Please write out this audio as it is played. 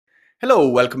Hello,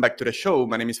 welcome back to the show.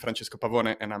 My name is Francesco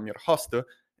Pavone and I'm your host.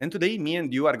 And today, me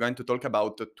and you are going to talk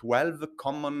about 12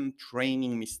 common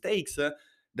training mistakes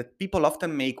that people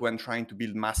often make when trying to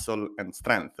build muscle and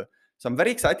strength. So I'm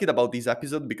very excited about this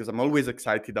episode because I'm always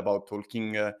excited about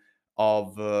talking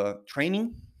of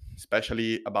training,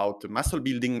 especially about muscle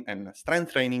building and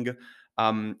strength training,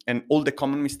 and all the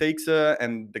common mistakes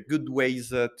and the good ways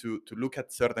to look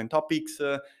at certain topics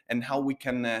and how we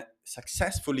can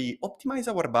successfully optimize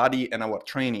our body and our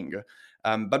training.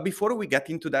 But before we get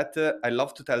into that, I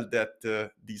love to tell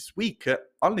that this week,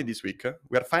 only this week,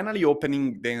 we are finally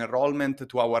opening the enrollment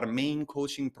to our main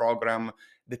coaching program,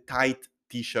 the Tight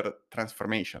T-shirt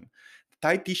Transformation.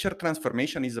 Tight T-shirt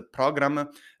Transformation is a program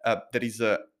that is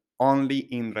only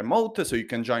in remote, so you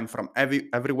can join from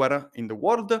everywhere in the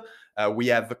world. We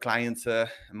have clients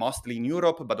mostly in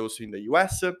Europe, but also in the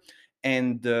US,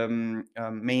 and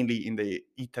mainly in the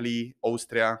Italy,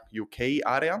 Austria, UK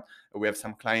area. We have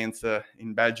some clients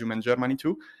in Belgium and Germany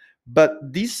too. But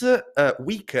this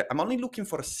week, I'm only looking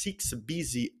for 6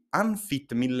 busy,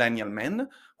 unfit millennial men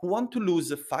who want to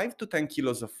lose 5 to 10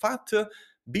 kilos of fat,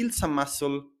 build some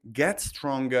muscle, get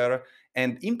stronger,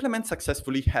 and implement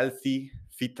successfully healthy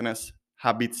fitness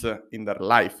habits in their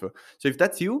life. So if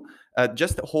that's you,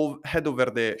 just head over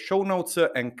the show notes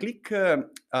and click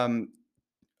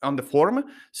on the form.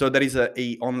 So there is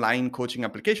a online coaching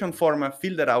application form.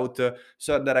 Fill that out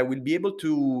so that I will be able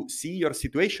to see your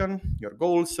situation, your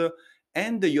goals,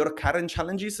 and your current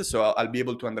challenges. So I'll be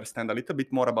able to understand a little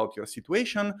bit more about your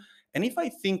situation. And if I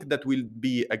think that will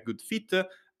be a good fit,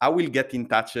 I will get in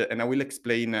touch and I will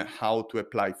explain how to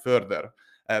apply further.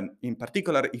 In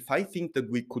particular, if I think that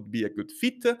we could be a good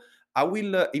fit, I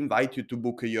will invite you to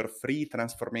book your free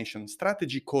transformation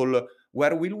strategy call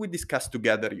where will we discuss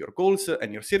together your goals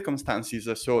and your circumstances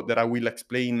so that I will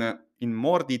explain in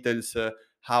more details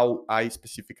how I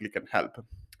specifically can help.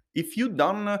 If you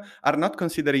are not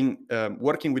considering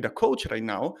working with a coach right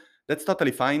now, that's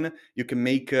totally fine. You can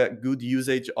make good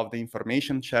usage of the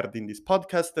information shared in this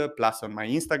podcast, plus on my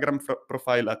Instagram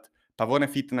profile at Pavone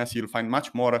Fitness, you'll find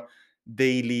much more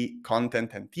daily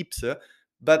content and tips.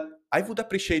 But I would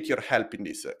appreciate your help in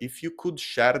this. If you could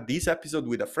share this episode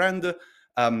with a friend,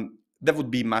 that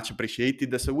would be much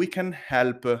appreciated so we can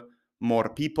help more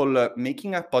people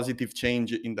making a positive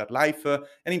change in their life and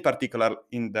in particular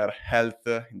in their health,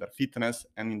 in their fitness,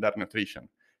 and in their nutrition.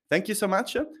 Thank you so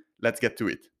much. Let's get to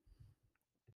it.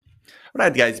 All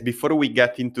right, guys, before we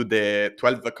get into the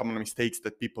 12 common mistakes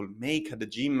that people make at the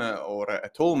gym or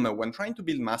at home when trying to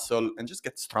build muscle and just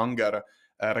get stronger,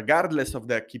 regardless of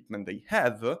the equipment they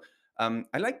have,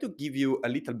 I like to give you a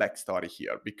little backstory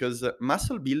here because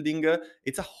muscle building,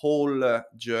 it's a whole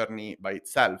journey by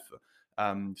itself.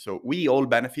 So we all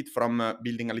benefit from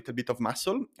building a little bit of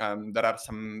muscle. There are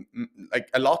some, like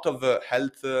a lot of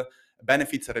health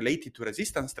benefits related to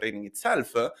resistance training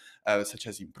itself, such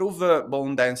as improve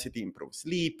bone density, improve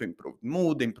sleep, improve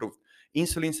mood, improve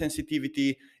insulin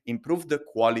sensitivity, improve the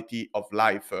quality of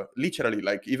life. Literally,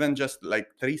 like even just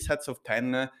like 3 sets of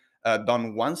 10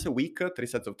 done once a week, 3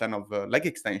 sets of 10 of leg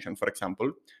extension, for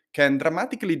example, can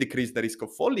dramatically decrease the risk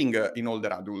of falling in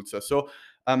older adults. So,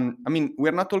 I mean,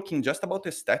 we're not talking just about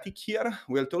aesthetic here.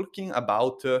 We're talking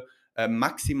about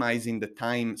maximizing the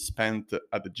time spent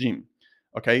at the gym.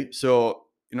 Okay, so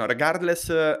regardless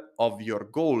of your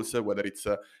goals, whether it's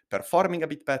performing a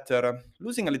bit better,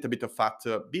 losing a little bit of fat,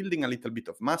 building a little bit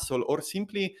of muscle, or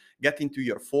simply getting to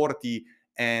your 40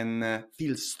 and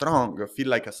feel strong, feel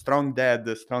like a strong dad,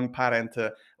 a strong parent,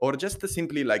 or just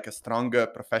simply like a strong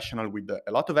professional with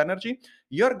a lot of energy,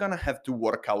 you're gonna have to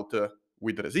work out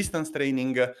with resistance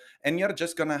training, and you're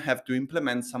just gonna have to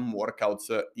implement some workouts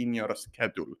in your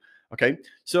schedule. Okay,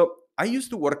 so I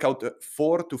used to work out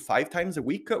 4 to 5 times a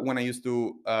week when I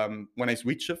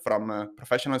switch from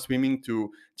professional swimming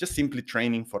to just simply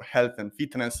training for health and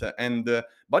fitness and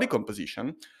body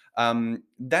composition.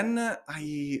 Then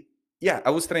I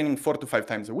was training 4 to 5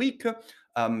 times a week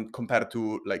compared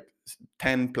to like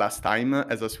 10 plus time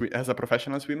as a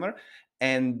professional swimmer.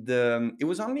 And it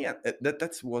was only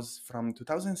that was from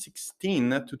 2016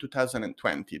 to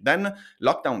 2020. Then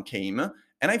lockdown came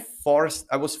and I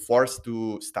was forced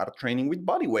to start training with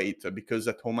body weight because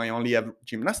at home I only have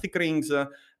gymnastic rings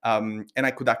and I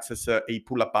could access a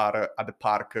pull-up bar at the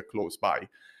park close by.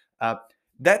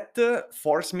 That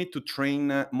forced me to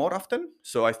train more often.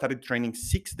 So I started training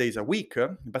 6 days a week.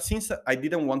 But since I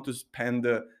didn't want to spend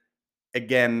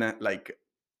again like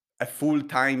a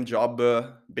full-time job,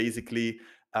 basically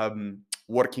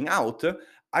working out,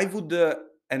 I would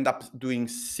end up doing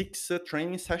 6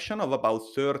 training sessions of about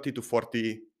 30 to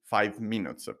 45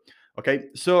 minutes. Okay,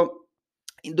 so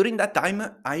During that time,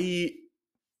 I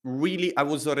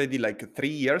was already like 3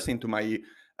 years into my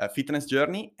fitness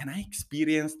journey, and I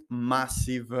experienced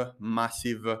massive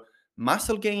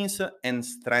muscle gains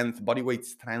and body weight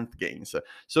strength gains.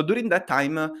 So during that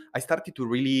time, I started to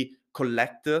really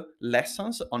collect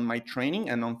lessons on my training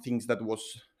and on things that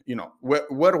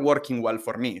were working well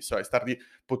for me. So I started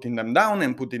putting them down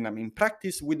and putting them in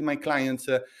practice with my clients,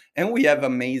 and we have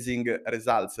amazing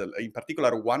results. In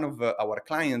particular, one of our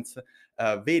clients,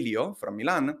 Velio from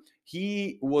Milan,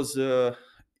 he was,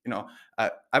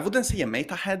 I wouldn't say a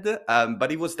meta head,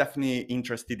 but he was definitely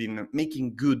interested in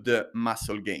making good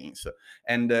muscle gains.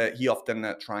 And he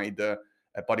often tried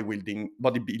bodybuilding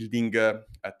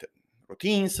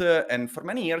routines. And for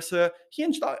many years, he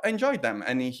enjoyed them.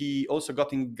 And he also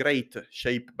got in great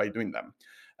shape by doing them.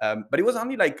 But it was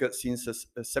only like since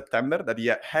September that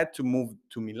he had to move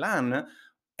to Milan.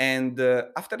 And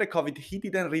after the COVID, he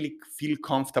didn't really feel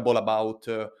comfortable about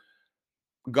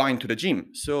going to the gym.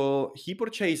 So he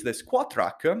purchased a squat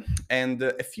rack and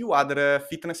a few other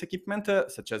fitness equipment,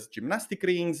 such as gymnastic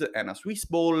rings and a Swiss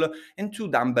ball and 2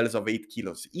 dumbbells of 8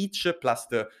 kilos each, plus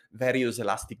the various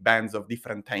elastic bands of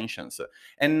different tensions.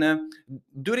 And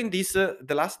during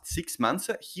the last 6 months,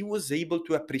 he was able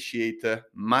to appreciate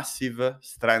massive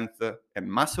strength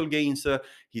and muscle gains.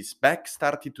 His back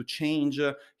started to change.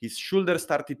 His shoulders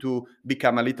started to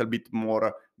become a little bit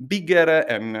more bigger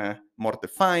and more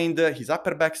defined. His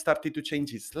upper back started to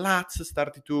change. His lats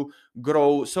started to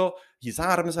grow. So his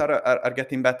arms are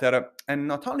getting better. And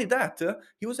not only that,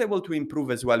 he was able to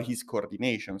improve as well his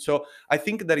coordination. So I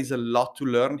think there is a lot to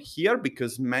learn here,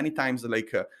 because many times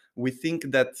we think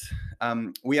that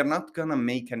we are not going to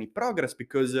make any progress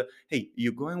because, hey,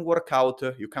 you go and work out,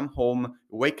 you come home,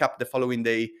 wake up the following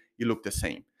day, you look the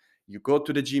same. You go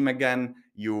to the gym again,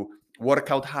 you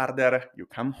work out harder, you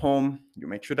come home, you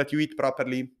make sure that you eat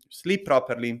properly, you sleep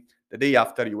properly. The day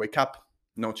after, you wake up,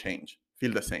 no change,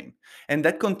 feel the same. And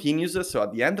that continues. So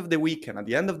at the end of the week and at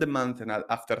the end of the month and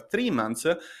after 3 months,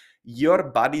 your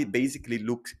body basically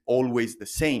looks always the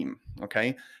same,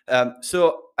 okay?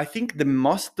 So I think the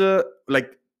most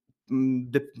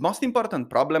important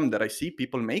problem that I see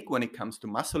people make when it comes to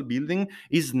muscle building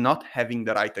is not having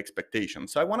the right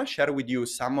expectations. So I want to share with you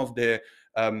some of the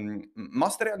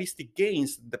most realistic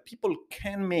gains that people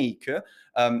can make,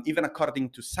 even according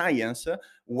to science,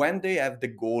 when they have the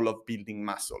goal of building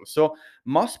muscle. So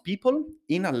most people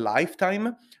in a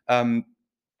lifetime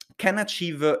can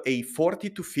achieve a 40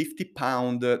 to 50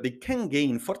 pound, they can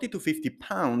gain 40 to 50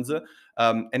 pounds,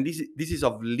 and this is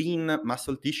of lean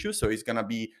muscle tissue, so it's going to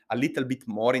be a little bit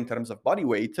more in terms of body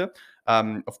weight.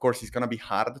 Of course, it's going to be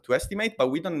hard to estimate, but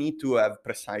we don't need to have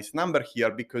precise number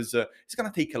here because it's going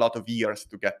to take a lot of years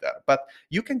to get there. But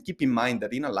you can keep in mind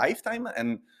that in a lifetime,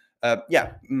 and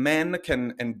men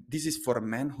can, and this is for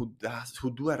men who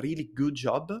do a really good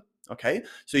job. Okay,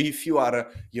 so if you are,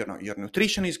 your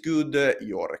nutrition is good,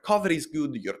 your recovery is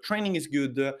good, your training is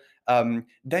good,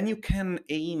 then you can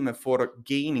aim for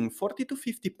gaining 40 to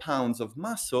 50 pounds of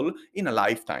muscle in a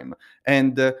lifetime.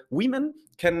 And women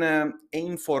can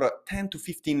aim for 10 to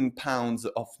 15 pounds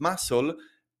of muscle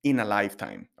in a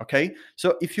lifetime. Okay,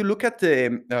 so if you look at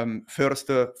the first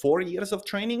 4 years of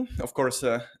training, of course,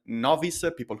 novice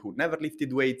people who never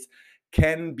lifted weights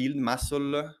can build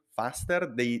muscle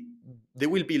faster. They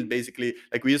will build, basically,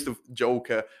 like we used to joke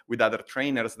with other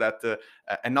trainers that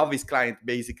a novice client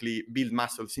basically build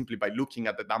muscle simply by looking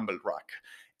at the dumbbell rack.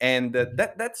 And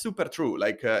that's super true.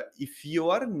 Like if you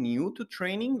are new to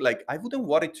training, like I wouldn't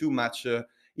worry too much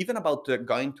even about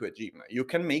going to a gym. You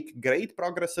can make great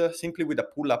progress simply with a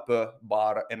pull-up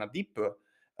bar and a dip,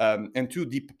 and 2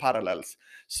 deep parallels.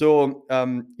 So,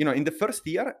 in the first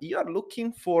year, you are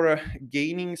looking for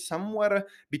gaining somewhere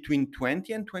between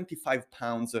 20 and 25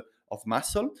 pounds of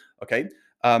muscle, okay?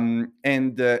 And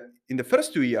in the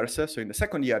first 2 years, so in the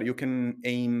second year, you can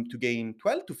aim to gain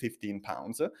 12 to 15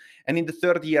 pounds. And in the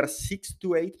third year, 6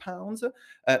 to 8 pounds.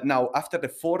 Now, after the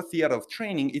fourth year of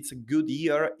training, it's a good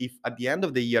year if at the end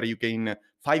of the year you gain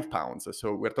 5 pounds.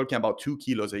 So we're talking about 2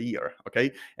 kilos a year,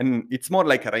 okay? And it's more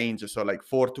like a range, so like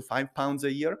 4 to 5 pounds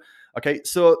a year, okay?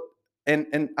 So,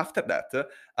 and after that,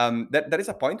 there is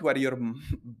a point where your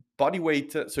body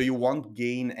weight, so you won't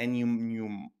gain any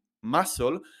new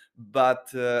muscle, but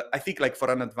I think like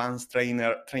for an advanced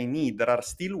trainee, there are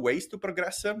still ways to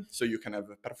progress. So you can have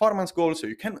a performance goal, so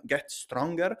you can get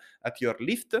stronger at your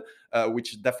lift,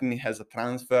 which definitely has a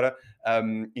transfer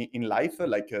in life,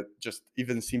 like just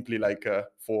even simply like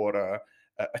for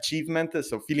achievement.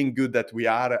 So feeling good that we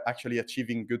are actually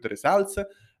achieving good results.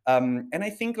 And I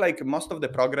think like most of the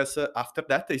progress after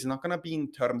that is not going to be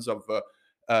in terms of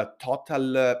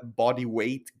total body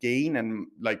weight gain, and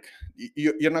like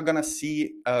you're not gonna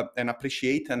see and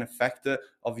appreciate an effect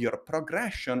of your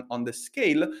progression on the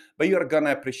scale, but you're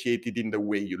gonna appreciate it in the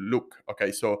way you look.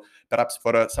 Okay, so perhaps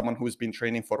for someone who's been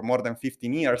training for more than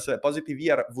 15 years, a positive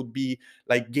year would be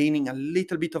like gaining a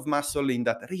little bit of muscle in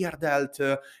that rear delt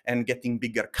and getting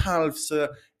bigger calves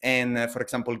and for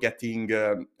example getting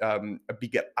a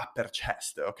bigger upper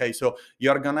chest. Okay, so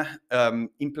you're gonna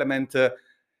implement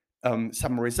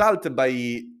some result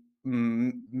by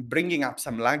bringing up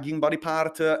some lagging body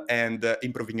part and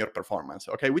improving your performance,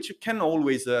 okay, which can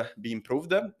always be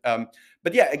improved.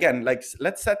 But yeah, again, like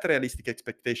let's set realistic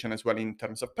expectation as well in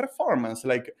terms of performance.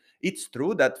 Like it's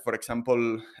true that, for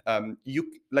example,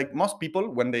 you like most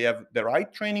people, when they have the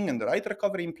right training and the right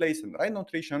recovery in place and the right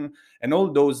nutrition and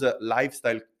all those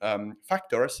lifestyle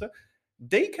factors,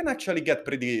 they can actually get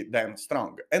pretty damn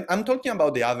strong. And I'm talking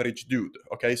about the average dude,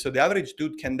 okay? So the average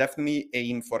dude can definitely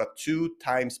aim for a 2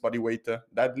 times body weight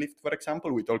deadlift, for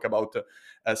example. We talk about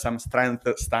some strength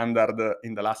standard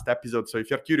in the last episode. So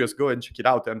if you're curious, go and check it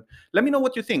out and let me know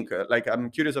what you think. Like, I'm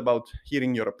curious about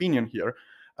hearing your opinion here.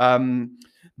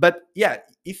 But yeah,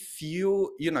 if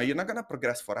you know, you're not gonna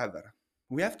progress forever.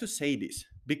 We have to say this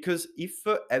because if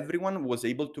everyone was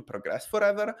able to progress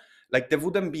forever, like there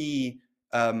wouldn't be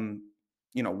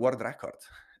world record.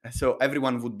 So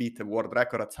everyone would beat a world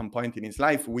record at some point in his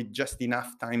life with just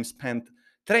enough time spent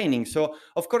training. So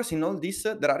of course, in all this,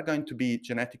 there are going to be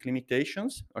genetic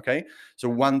limitations. Okay, so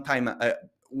one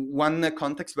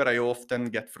context where I often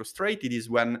get frustrated is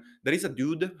when there is a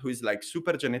dude who is like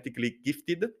super genetically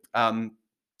gifted. I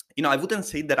wouldn't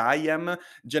say that I am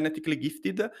genetically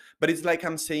gifted, but it's like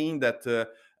I'm saying that,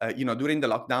 during the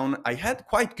lockdown, I had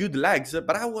quite good legs,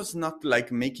 but I was not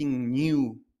like making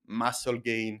new muscle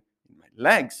gain in my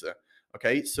legs.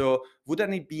 Okay, so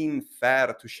wouldn't it be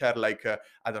fair to share like,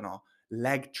 I don't know,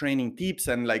 leg training tips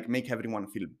and like make everyone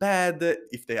feel bad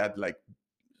if they had like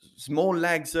small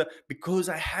legs because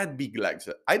I had big legs?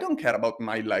 I don't care about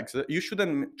my legs. You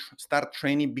shouldn't start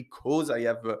training because I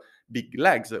have big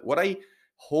legs. What I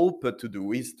hope to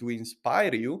do is to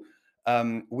inspire you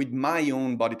with my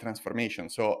own body transformation.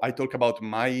 So I talk about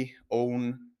my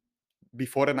own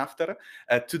before and after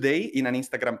today in an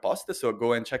Instagram post. So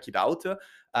go and check it out.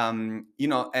 And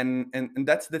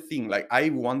that's the thing. Like I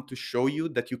want to show you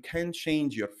that you can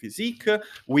change your physique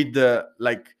with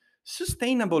like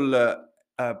sustainable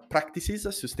practices,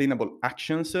 sustainable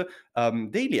actions,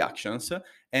 daily actions,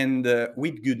 and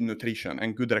with good nutrition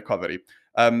and good recovery.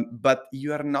 But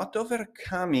you're not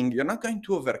going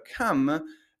to overcome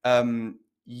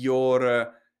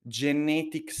your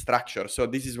genetic structure. So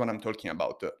this is what I'm talking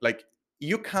about. Like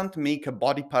you can't make a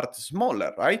body part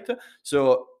smaller, right?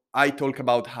 So I talk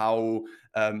about how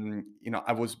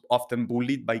I was often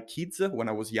bullied by kids when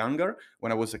I was younger.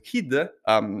 When I was a kid, at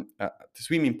the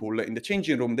swimming pool in the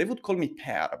changing room, they would call me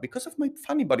Pear because of my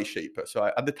funny body shape. So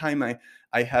at the time,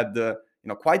 I had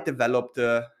quite developed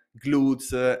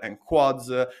glutes and quads.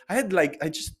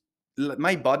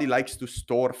 My body likes to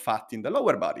store fat in the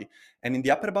lower body, and in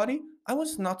the upper body, I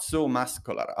was not so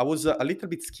muscular. I was a little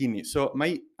bit skinny. So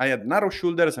I had narrow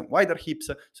shoulders and wider hips.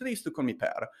 So they used to call me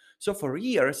Pear. So for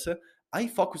years, I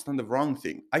focused on the wrong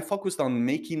thing. I focused on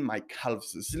making my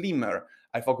calves slimmer.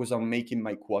 I focused on making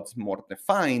my quads more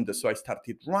defined. So I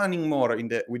started running more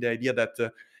with the idea that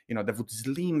that would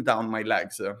slim down my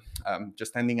legs,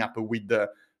 just ending up with the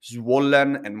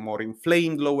swollen and more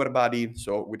inflamed lower body.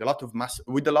 So with a lot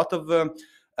of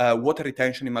water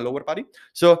retention in my lower body.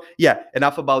 So yeah,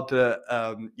 enough about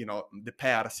the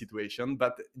Pear situation,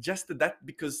 but just that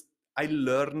because I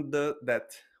learned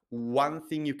that one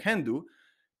thing you can do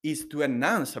is to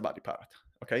enhance a body part,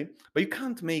 okay? But you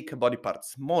can't make a body part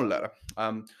smaller.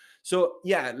 So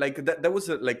yeah, like that was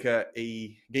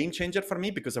a game changer for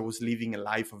me because I was living a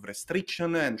life of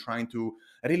restriction and trying to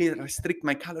really restrict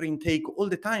my calorie intake all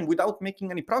the time without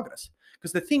making any progress.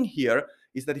 Because the thing here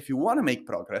is that if you want to make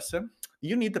progress,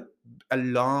 you need a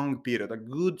long period, a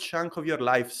good chunk of your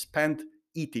life spent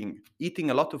eating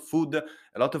a lot of food, a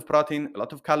lot of protein, a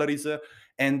lot of calories,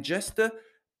 and just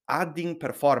adding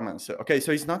performance. Okay,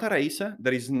 so it's not a race.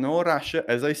 There is no rush.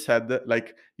 As I said,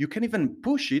 like you can even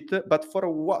push it, but for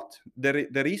what? The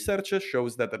research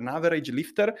shows that an average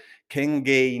lifter can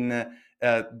gain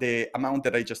the amount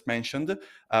that I just mentioned.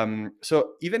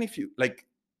 So even if you like,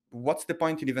 what's the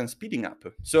point in even speeding up?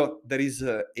 So there is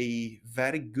a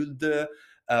very good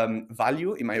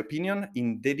value, in my opinion,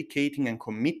 in dedicating and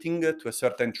committing to a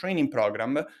certain training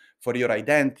program for your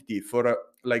identity, for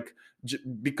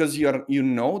because you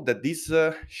know that this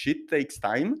shit takes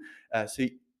time. So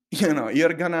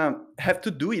you're gonna have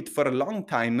to do it for a long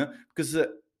time because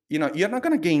you're not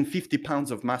going to gain 50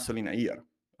 pounds of muscle in a year,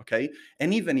 okay?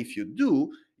 And even if you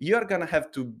do, you're going to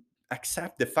have to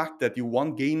accept the fact that you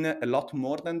won't gain a lot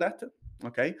more than that,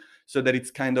 okay? So that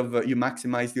it's kind of, you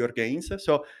maximize your gains.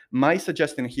 So my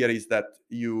suggestion here is that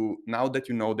now that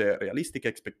you know the realistic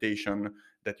expectation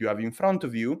that you have in front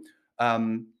of you,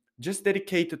 just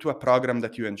dedicate to a program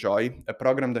that you enjoy, a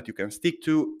program that you can stick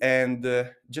to, and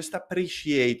just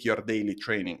appreciate your daily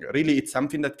training. Really, it's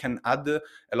something that can add a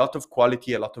lot of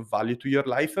quality, a lot of value to your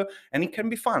life, and it can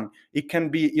be fun. It can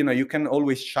be, you can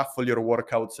always shuffle your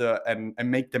workouts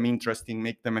and make them interesting,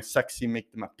 make them sexy,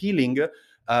 make them appealing.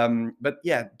 But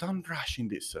yeah, don't rush in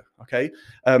this, okay?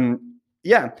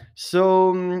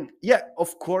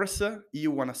 Of course,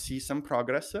 you want to see some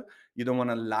progress. You don't want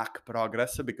to lack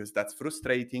progress because that's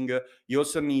frustrating. You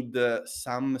also need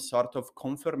some sort of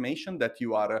confirmation that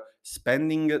you are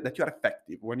that you are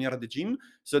effective when you're at the gym,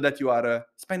 so that you are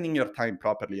spending your time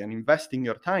properly and investing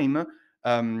your time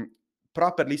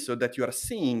properly, so that you are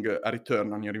seeing a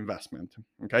return on your investment.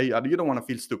 Okay, you don't want to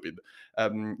feel stupid.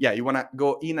 You want to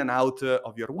go in and out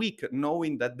of your week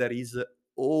knowing that there is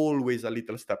always a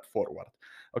little step forward.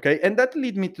 Okay, and that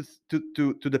leads me to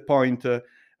the point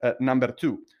number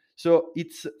 2. So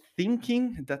it's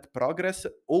thinking that progress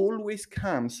always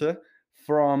comes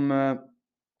from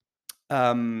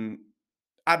adding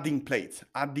plates,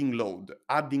 adding load,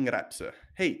 adding reps.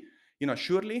 Hey,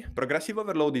 surely progressive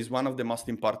overload is one of the most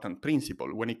important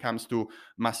principles when it comes to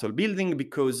muscle building,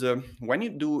 because when you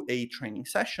do a training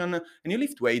session and you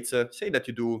lift weights, say that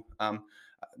you do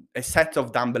a set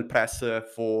of dumbbell press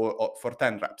for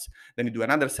 10 reps. Then you do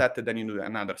another set, then you do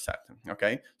another set,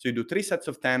 okay? So you do 3 sets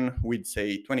of 10 with,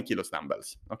 say, 20 kilos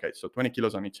dumbbells. Okay, so 20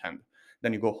 kilos on each hand.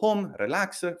 Then you go home,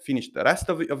 relax, finish the rest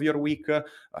of your week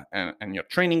and your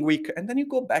training week, and then you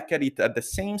go back at it at the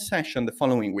same session the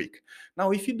following week. Now,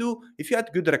 if you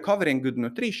had good recovery and good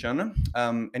nutrition,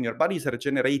 and your body's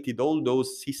regenerated all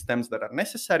those systems that are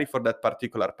necessary for that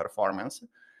particular performance,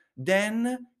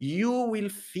 then you will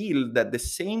feel that the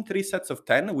same 3 sets of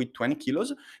 10 with 20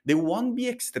 kilos, they won't be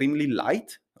extremely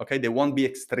light, okay? They won't be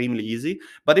extremely easy,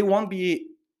 but they won't be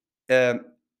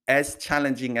as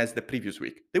challenging as the previous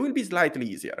week. They will be slightly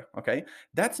easier, okay?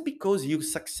 That's because you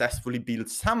successfully built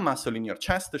some muscle in your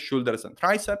chest, shoulders, and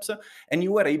triceps, and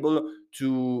your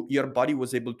body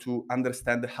was able to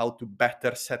understand how to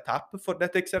better set up for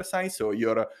that exercise. So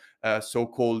your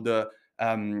so-called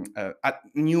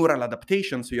neural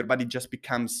adaptation, so your body just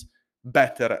becomes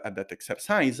better at that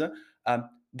exercise,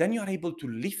 then you are able to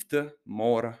lift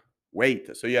more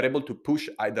weight. So you're able to push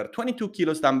either 22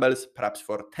 kilos dumbbells, perhaps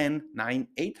for 10, 9,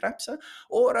 8 reps,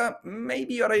 or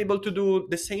maybe you're able to do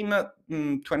the same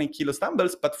 20 kilos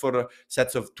dumbbells, but for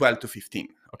sets of 12 to 15,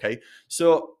 okay?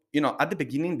 So, at the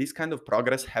beginning, this kind of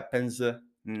progress happens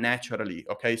naturally,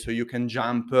 okay? So you can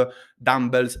jump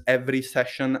dumbbells every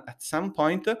session. At some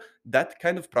point, that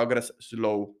kind of progress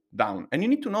slow down, and you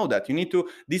need to know that.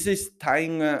 This is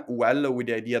tying well with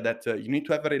the idea that you need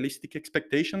to have realistic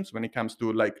expectations when it comes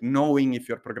to knowing if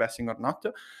you're progressing or not.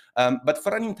 But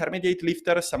for an intermediate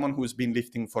lifter, someone who's been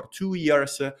lifting for 2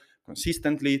 years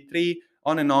consistently, 3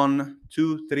 on and on,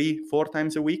 2, 3, 4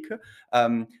 times a week,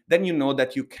 then you know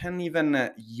that you can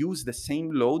even use the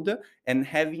same load and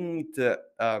having it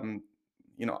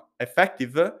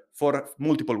effective for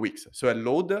multiple weeks. So a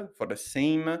load for the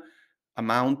same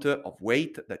amount of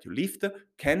weight that you lift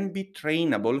can be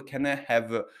trainable, can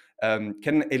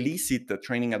elicit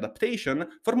training adaptation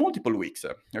for multiple weeks.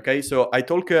 Okay, so I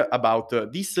talk about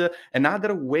this and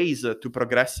other ways to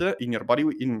progress in your body,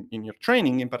 in your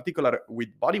training, in particular with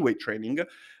bodyweight training,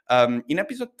 in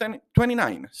episode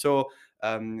 29. So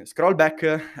scroll back.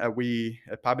 We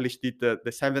published it the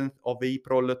 7th of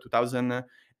April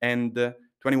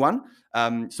 2021.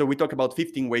 So we talk about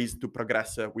 15 ways to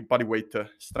progress with bodyweight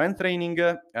strength training.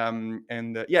 There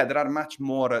are much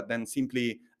more than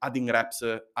simply adding reps,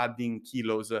 adding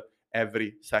kilos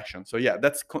every session. So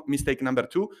that's mistake number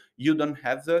 2. You don't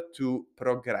have to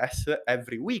progress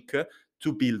every week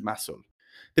to build muscle.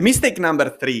 The mistake number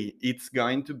 3, it's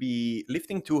going to be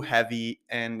lifting too heavy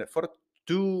and for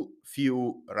too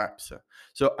few reps.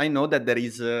 So I know that there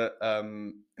is a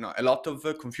lot of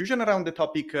confusion around the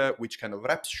topic. Which kind of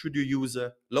reps should you use?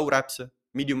 Low reps,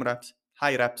 medium reps,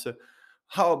 high reps?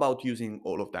 How about using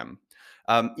all of them?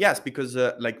 Yes, because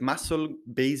muscle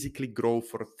basically grow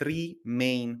for 3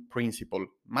 main principles: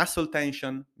 muscle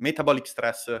tension, metabolic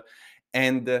stress,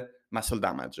 and muscle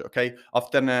damage. Okay,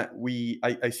 often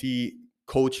I see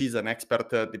coaches and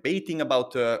experts debating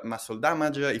about muscle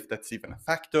damage, if that's even a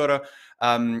factor.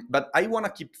 But I want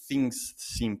to keep things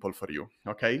simple for you,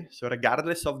 okay? So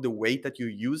regardless of the weight that you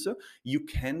use, you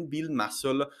can build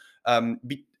muscle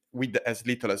with as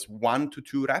little as 1 to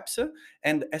 2 reps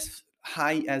and as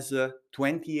high as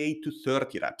 28 to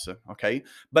 30 reps, okay?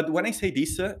 But when I say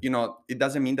this, it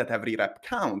doesn't mean that every rep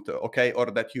count, okay? Or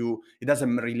that it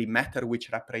doesn't really matter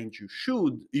which rep range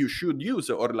you should use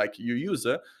or like you use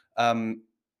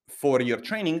for your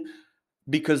training,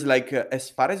 because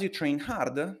as far as you train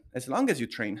hard, as long as you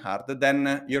train hard,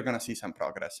 then you're gonna see some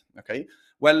progress, okay?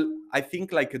 Well, I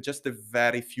think just a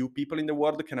very few people in the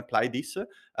world can apply this,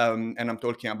 and I'm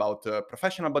talking about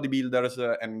professional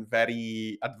bodybuilders and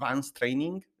very advanced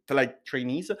training to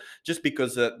trainees, just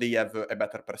because they have a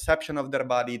better perception of their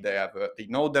body. They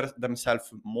know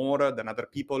themselves more than other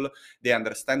people. They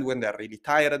understand when they're really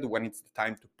tired, when it's the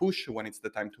time to push, when it's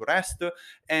the time to rest.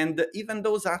 And even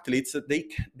those athletes,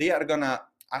 they are gonna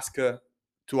ask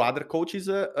to other coaches'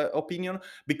 opinion,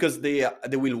 because they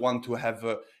will want to have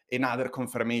another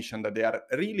confirmation that they are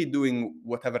really doing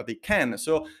whatever they can.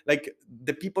 So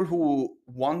the people who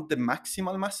want the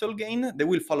maximal muscle gain, they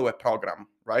will follow a program,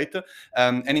 right?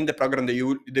 And in the program, they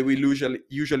will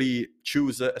usually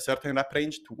choose a certain rep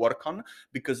range to work on,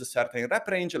 because a certain rep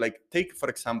range, take for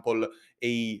example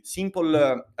a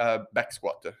simple back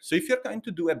squat. So if you're going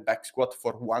to do a back squat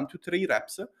for 1 to 3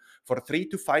 reps, for 3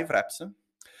 to 5 reps,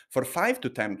 for 5 to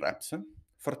 10 reps,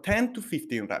 for 10 to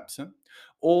 15 reps,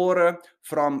 or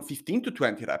from 15 to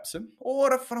 20 reps,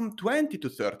 or from 20 to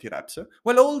 30 reps,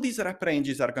 well, all these rep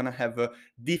ranges are going to have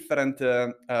different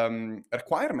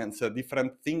requirements,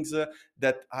 different things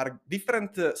that are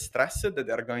different stress that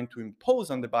they are going to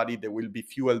impose on the body. They will be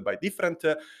fueled by different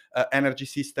energy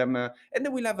system, and they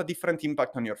will have a different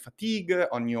impact on your fatigue,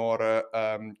 on your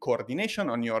coordination,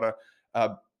 on your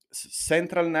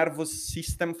central nervous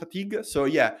system fatigue. So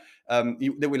yeah,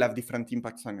 they will have different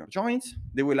impacts on your joints.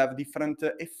 They will have different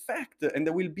effect, and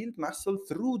they will build muscle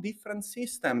through different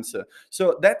systems.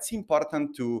 So that's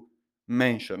important to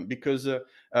mention, because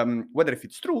whether if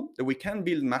it's true that we can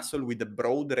build muscle with a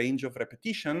broad range of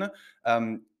repetition,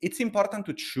 it's important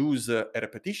to choose a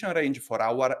repetition range for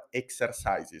our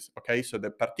exercises, okay? So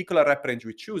the particular rep range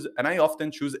we choose, and I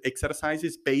often choose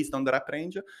exercises based on the rep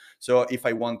range. So if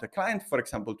I want a client, for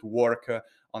example, to work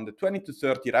on the 20 to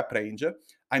 30 rep range,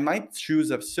 I might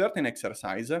choose a certain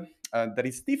exercise that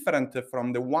is different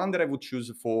from the one that I would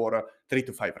choose for 3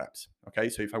 to 5 reps, okay?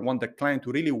 So if I want the client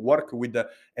to really work with a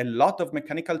lot of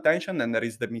mechanical tension, then there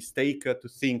is the mistake to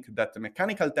think that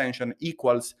mechanical tension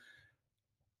equals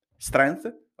strength,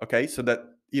 okay? So that,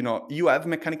 you have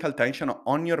mechanical tension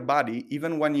on your body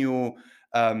even when you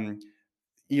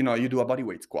do a body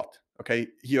weight squat, okay?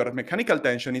 Your mechanical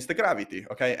tension is the gravity,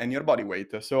 okay? And your body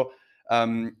weight. So,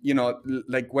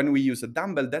 when we use a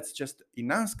dumbbell, that's just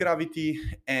enhanced gravity,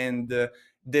 and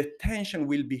the tension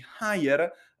will be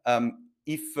higher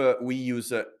if we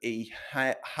use a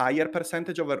higher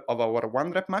percentage of our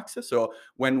 1 rep max. So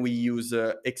when we use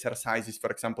exercises, for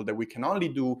example, that we can only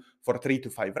do for 3 to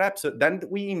 5 reps, then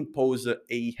we impose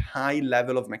a high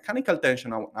level of mechanical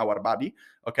tension on our body,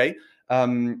 okay?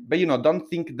 But don't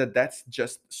think that that's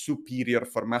just superior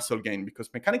for muscle gain, because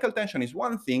mechanical tension is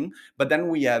one thing, but then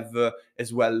we have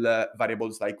as well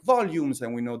variables like volumes,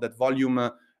 and we know that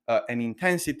volume and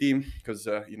intensity, because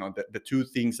the two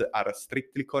things are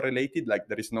strictly correlated. Like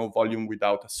there is no volume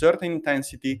without a certain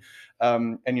intensity,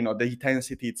 and the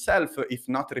intensity itself, if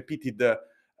not repeated to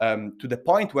the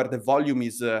point where the volume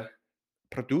is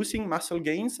producing muscle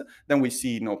gains, then we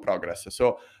see no progress.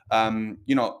 So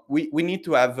we need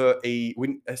to have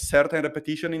a certain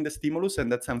repetition in the stimulus,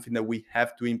 and that's something that we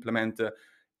have to implement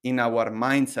in our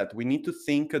mindset. We need to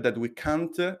think that we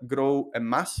can't grow a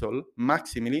muscle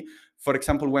maximally, for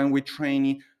example, when we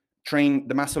train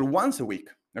the muscle once a week,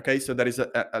 okay? So there is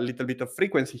a little bit of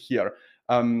frequency here,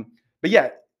 but yeah,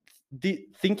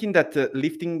 thinking that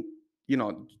lifting,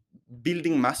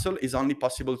 building muscle is only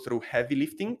possible through heavy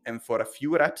lifting and for a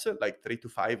few reps, like 3 to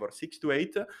 5 or 6 to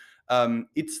 8,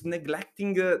 it's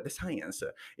neglecting the science.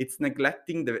 It's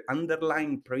neglecting the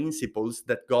underlying principles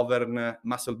that govern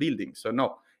muscle building. So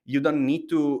no, you don't need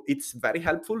to. It's very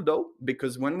helpful though,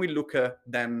 because when we look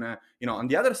then, on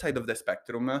the other side of the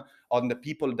spectrum, on the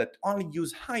people that only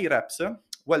use high reps,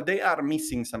 well, they are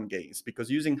missing some gains,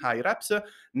 because using high reps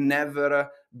never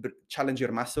challenge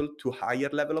your muscle to higher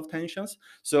level of tensions.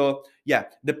 So yeah,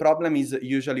 the problem is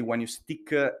usually when you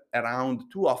stick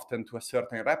around too often to a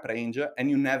certain rep range and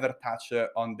you never touch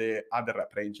on the other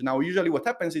rep range. Now, usually what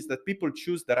happens is that people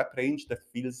choose the rep range that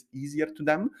feels easier to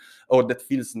them, or that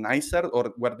feels nicer,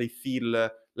 or where they feel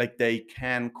like they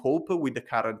can cope with the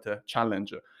current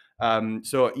challenge.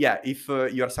 So yeah, if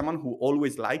you're someone who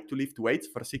always like to lift weights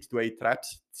for 6 to 8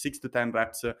 reps, 6 to 10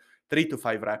 reps, 3 to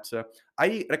 5 reps,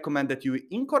 I recommend that you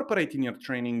incorporate in your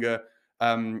training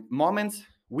moments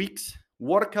weeks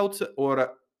workouts,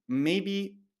 or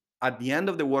maybe at the end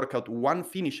of the workout, one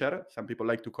finisher, some people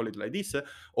like to call it like this,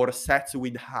 or sets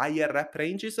with higher rep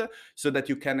ranges, so that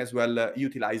you can as well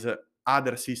utilize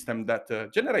other systems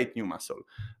that generate new muscle.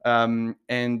 Also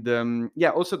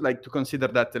like to consider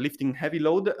that lifting heavy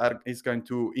load is going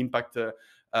to impact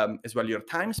as well your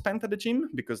time spent at the gym,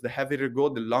 because the heavier you go,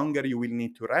 the longer you will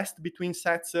need to rest between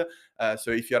sets.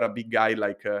 So if you're a big guy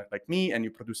like me, and you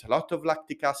produce a lot of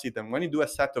lactic acid, and when you do a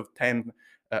set of 10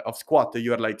 of squat,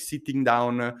 you are like sitting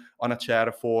down on a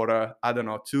chair for I don't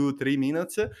know, 2-3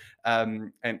 minutes,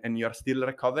 and you're still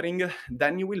recovering,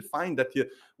 then you will find that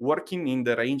working in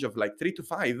the range of like 3 to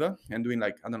 5 and doing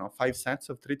like, I don't know, 5 sets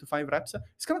of 3 to 5 reps,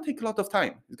 it's gonna take a lot of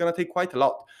time. It's gonna take quite a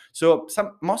lot. So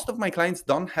most of my clients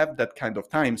don't have that kind of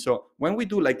time. So when we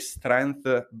do like strength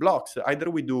blocks, either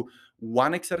we do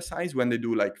one exercise when they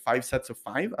do like 5 sets of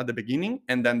 5 at the beginning,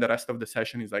 and then the rest of the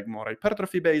session is like more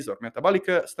hypertrophy based or metabolic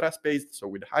stress based, so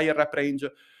with higher rep range,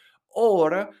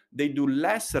 or they do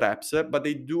less reps, but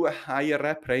they do a higher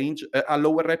rep range, a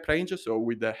lower rep range, so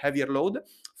with a heavier load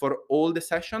for all the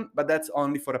session, but that's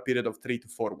only for a period of 3 to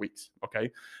 4 weeks,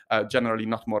 okay? Generally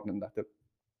not more than that.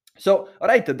 So, all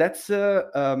right, that's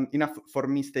enough for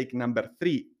mistake number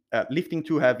 3, lifting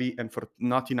too heavy and for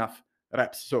not enough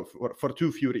reps, so for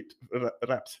too few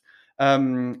reps.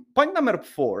 Point number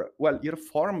 4, well, your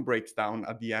form breaks down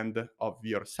at the end of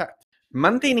your set.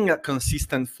 Maintaining a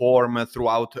consistent form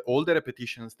throughout all the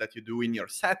repetitions that you do in your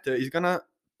set is gonna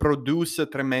produce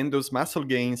tremendous muscle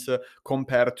gains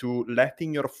compared to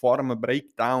letting your form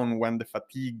break down when the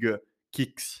fatigue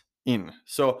kicks in.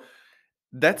 So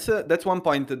that's one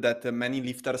point that many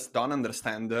lifters don't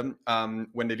understand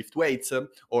when they lift weights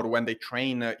or when they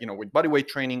train, with bodyweight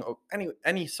training or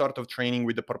any sort of training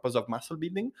with the purpose of muscle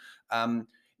building.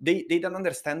 They don't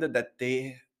understand that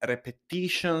the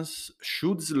repetitions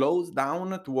should slow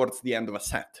down towards the end of a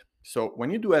set. So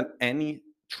when you do any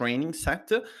training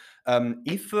set,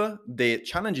 if the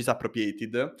challenge is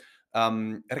appropriated,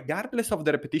 regardless of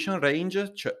the repetition range,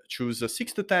 choose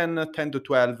 6 to 10, 10 to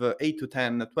 12, 8 to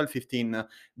 10, 12, 15.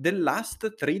 The last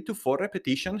 3 to 4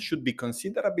 repetitions should be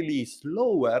considerably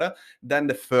slower than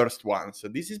the first ones.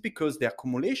 This is because the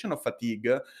accumulation of fatigue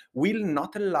will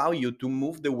not allow you to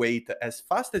move the weight as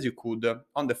fast as you could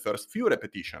on the first few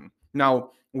repetitions.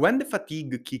 Now, when the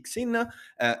fatigue kicks in,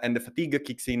 and the fatigue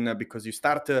kicks in because you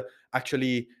start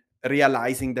actually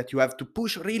realizing that you have to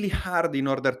push really hard in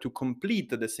order to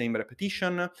complete the same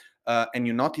repetition, and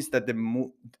you notice that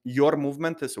your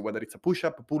movement, so whether it's a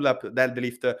push-up, pull-up,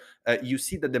 deadlift, you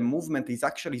see that the movement is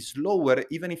actually slower,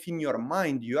 even if in your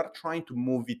mind you are trying to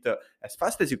move it as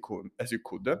fast as you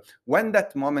could. When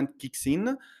that moment kicks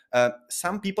in,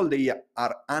 some people, they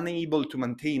are unable to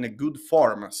maintain a good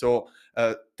form. So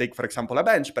take, for example, a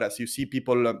bench press. You see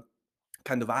people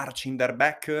kind of arching their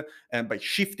back by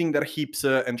shifting their hips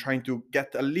and trying to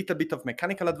get a little bit of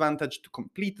mechanical advantage to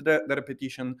complete the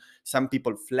repetition. Some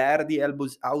people flare the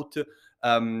elbows out.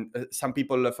 Some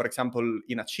people, for example,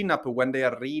 in a chin-up, when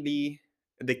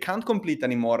they can't complete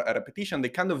anymore a repetition, they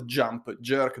kind of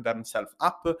jerk themselves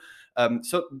up.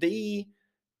 So they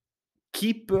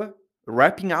keep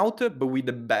wrapping out, but with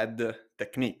a bad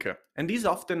technique. And this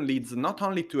often leads not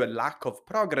only to a lack of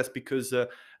progress, because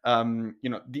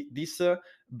this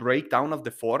breakdown of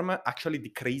the form actually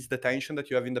decrease the tension that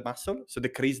you have in the muscle, so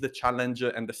decrease the challenge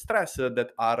and the stress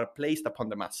that are placed upon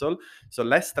the muscle. So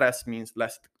less stress means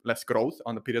less growth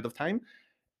on a period of time.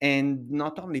 And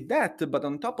not only that, but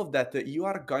on top of that, you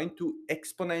are going to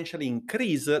exponentially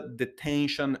increase the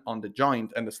tension on the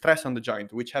joint and the stress on the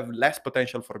joint, which have less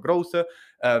potential for growth,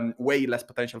 way less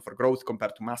potential for growth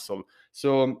compared to muscle.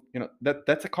 So,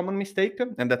 that's a common mistake,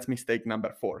 and that's mistake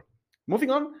number 4.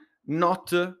 Moving on,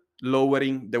 not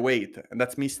lowering the weight, and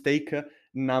that's mistake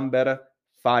number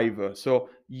 5. So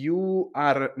you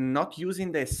are not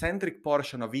using the eccentric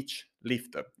portion of each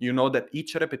lift. You know that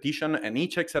each repetition and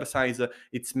each exercise,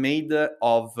 it's made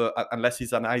of, unless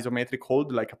it's an isometric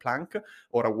hold like a plank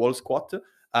or a wall squat,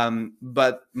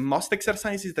 but most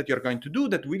exercises that you're going to do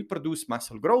that will produce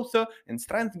muscle growth and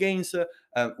strength gains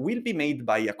will be made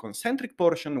by a concentric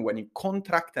portion when you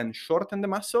contract and shorten the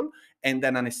muscle, and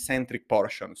then an eccentric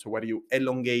portion, so where you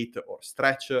elongate or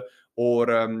stretch,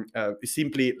 or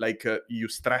simply like you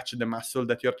stretch the muscle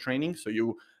that you're training. So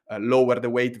you lower the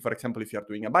weight, for example, if you're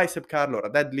doing a bicep curl or a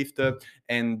deadlift,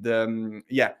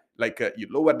 you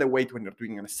lower the weight when you're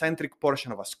doing an eccentric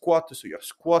portion of a squat, so you're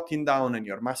squatting down and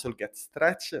your muscle gets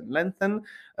stretched and lengthened.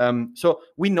 So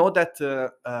we know that,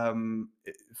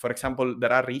 for example,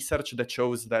 there are research that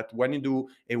shows that when you do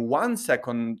a 1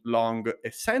 second long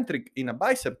eccentric in a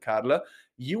bicep curl,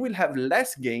 you will have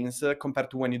less gains compared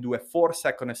to when you do a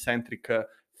 4-second eccentric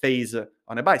phase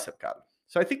on a bicep curl.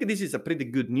 So I think this is a pretty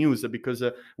good news because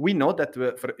we know that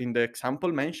in the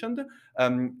example mentioned,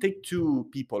 take two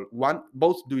people,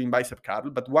 both doing bicep curl,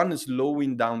 but one is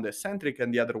slowing down the eccentric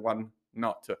and the other one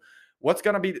not. What's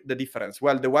going to be the difference?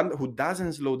 Well, the one who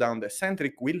doesn't slow down the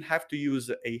eccentric will have to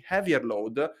use a heavier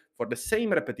load for the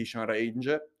same repetition range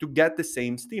to get the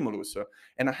same stimulus.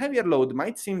 And a heavier load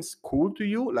might seem cool to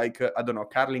you, like, I don't know,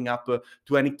 curling up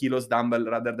 20 kilos dumbbell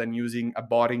rather than using a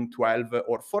boring 12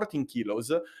 or 14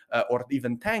 kilos or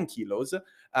even 10 kilos.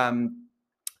 The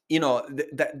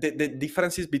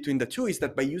differences between the two is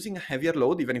that by using a heavier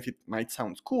load, even if it might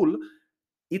sound cool,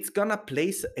 it's gonna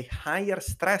place a higher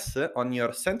stress on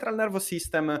your central nervous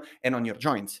system and on your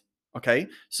joints. Okay,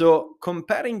 so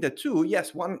comparing the two,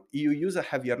 yes, one, you use a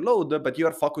heavier load, but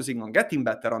you're focusing on getting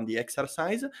better on the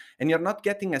exercise, and you're not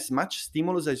getting as much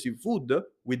stimulus as you would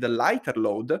with a lighter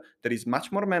load that is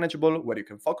much more manageable, where you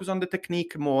can focus on the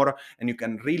technique more, and you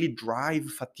can really drive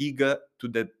fatigue to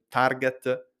the target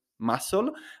muscle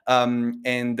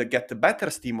and get better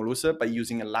stimulus by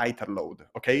using a lighter load.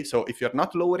 Okay, so if you're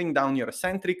not lowering down your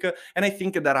eccentric, and I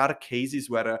think there are cases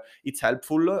where it's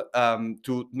helpful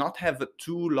to not have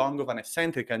too long of an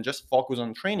eccentric and just focus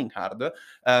on training hard.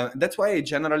 That's why I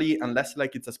generally, unless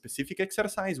like it's a specific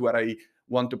exercise where I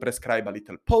want to prescribe a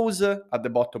little pose at the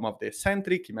bottom of the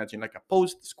eccentric, imagine like a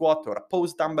post squat or a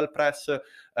post dumbbell press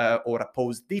or a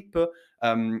post dip,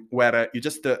 where you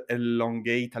just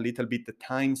elongate a little bit the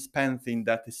time spent in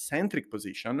that eccentric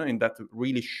position, in that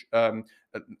really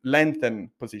lengthened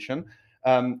position.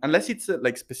 Unless it's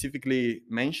like specifically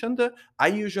mentioned, I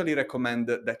usually recommend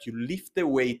that you lift the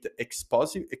weight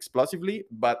explosively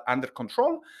but under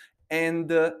control, and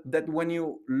that when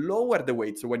you lower the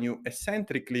weight, so when you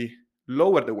eccentrically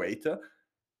lower the weight,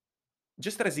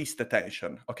 just resist the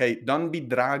tension, okay? Don't be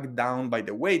dragged down by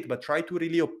the weight, but try to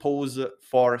really oppose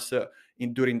force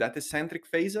during that eccentric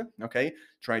phase, okay?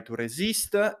 Try to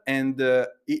resist, and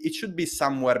it should be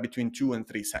somewhere between 2 and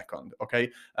 3 seconds,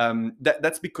 okay?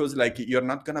 That's because like you're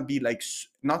not gonna be like,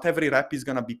 not every rep is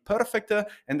gonna be perfect,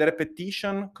 and the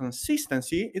repetition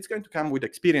consistency, it's going to come with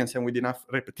experience and with enough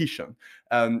repetition.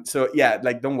 So yeah,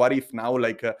 like don't worry if now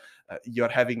like you're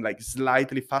having like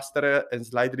slightly faster and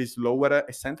slightly slower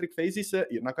eccentric phases.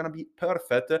 You're not going to be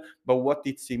perfect, but what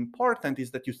it's important is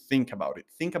that you think about it.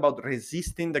 Think about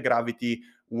resisting the gravity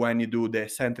when you do the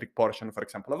eccentric portion, for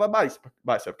example, of a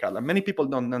bicep curl. And many people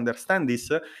don't understand this,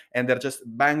 and they're just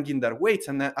banging their weights,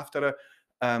 and then after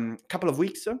a couple of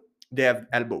weeks, they have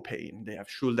elbow pain, they have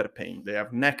shoulder pain, they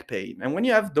have neck pain. And when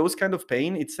you have those kind of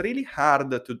pain, it's really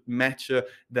hard to match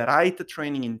the right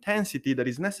training intensity that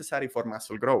is necessary for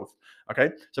muscle growth.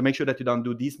 Okay, so make sure that you don't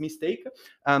do this mistake.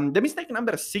 The mistake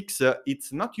number 6,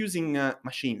 it's not using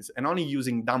machines and only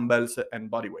using dumbbells and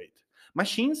body weight.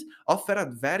 Machines offer a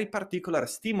very particular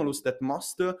stimulus that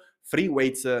most free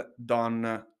weights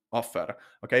don't offer.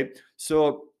 Okay,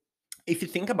 so if you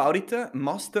think about it,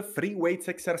 most free weights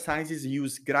exercises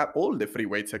use all the free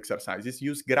weights exercises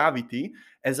use gravity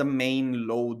as a main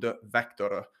load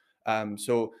vector.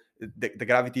 So the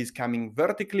gravity is coming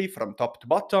vertically from top to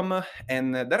bottom,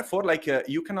 and therefore, like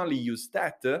you can only use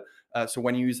that. So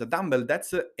when you use a dumbbell,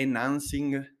 that's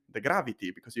enhancing the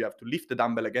gravity, because you have to lift the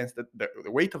dumbbell against the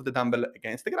weight of the dumbbell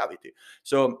against the gravity.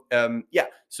 So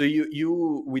so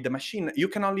you with the machine, you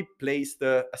can only place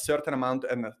a certain amount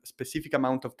and a specific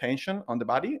amount of tension on the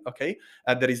body. Okay,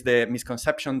 there is the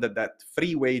misconception that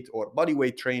free weight or body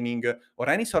weight training or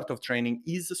any sort of training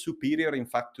is superior, in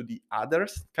fact, to the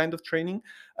others kind of training,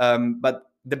 but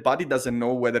the body doesn't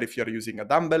know whether if you're using a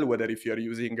dumbbell, whether if you're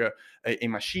using a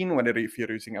machine, whether if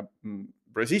you're using a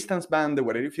resistance band,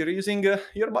 whether if you're using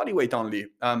your body weight only.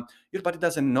 Your body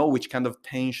doesn't know which kind of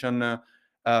tension.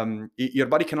 Your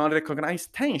body can only recognize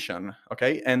tension,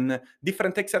 okay? And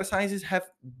different exercises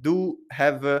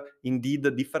have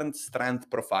indeed different strength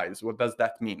profiles. What does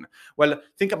that mean? Well,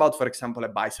 think about, for example, a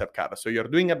bicep curl. So you're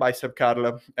doing a bicep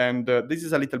curl, and this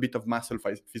is a little bit of muscle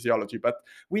physiology, but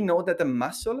we know that a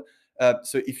muscle,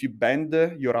 so if you bend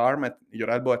your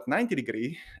elbow at 90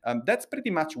 degrees, that's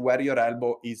pretty much where your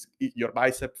elbow is, your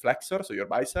bicep flexor, so your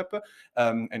bicep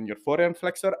and your forearm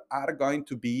flexor are going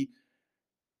to be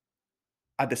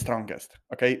at the strongest,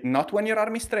 okay? Not when your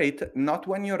arm is straight, not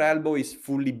when your elbow is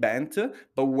fully bent,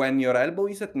 but when your elbow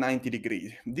is at 90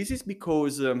 degrees. This is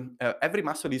because every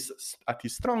muscle is at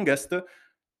its strongest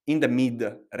in the mid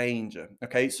range,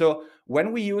 okay? So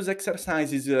when we use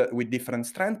exercises with different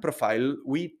strength profile,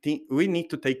 we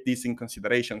need to take this in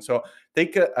consideration. So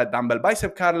take a dumbbell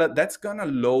bicep curl, that's gonna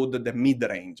load the mid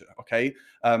range, okay?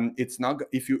 It's not,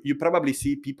 if you probably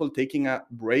see people taking a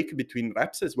break between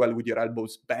reps as well with your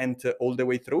elbows bent all the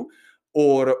way through,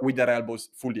 or with their elbows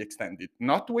fully extended,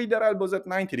 not with their elbows at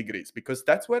 90 degrees, because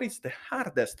that's where it's the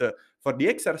hardest for the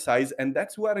exercise, and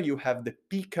that's where you have the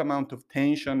peak amount of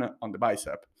tension on the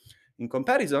bicep. In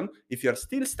comparison, if you're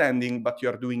still standing but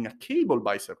you're doing a cable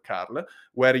bicep curl,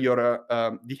 where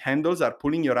the handles are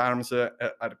pulling your arms are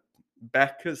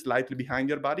back slightly behind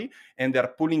your body, and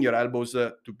they're pulling your elbows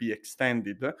to be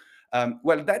extended,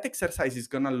 well, that exercise is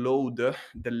going to load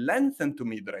the lengthen to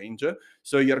mid-range.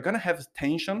 So you're going to have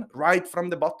tension right from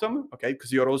the bottom, okay,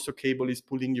 because your also cable is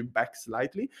pulling you back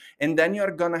slightly. And then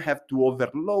you're going to have to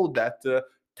overload that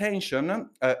tension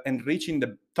and reaching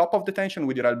the top of the tension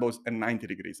with your elbows at 90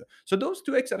 degrees. So those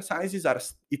two exercises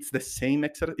it's the same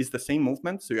it's the same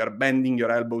movement. So you are bending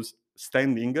your elbows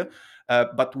standing,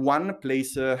 but one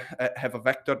place have a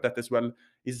vector that as well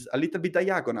is a little bit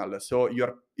diagonal. So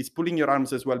it's pulling your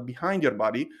arms as well behind your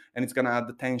body, and it's going to add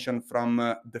the tension from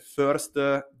the first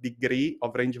degree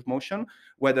of range of motion.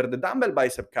 Whether the dumbbell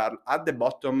bicep curl, at the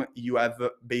bottom, you have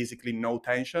basically no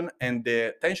tension, and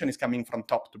the tension is coming from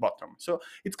top to bottom. So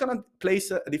it's going to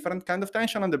place a different kind of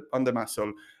tension on the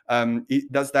muscle.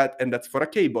 It does that, and that's for a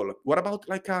cable. What about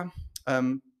like a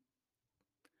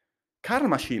curl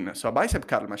machine, so a bicep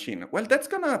curl machine? Well, that's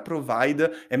going to provide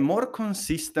a more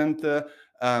consistent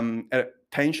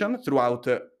tension throughout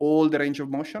all the range of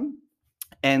motion.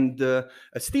 And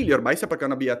still, your bicep are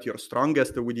going to be at your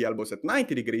strongest with the elbows at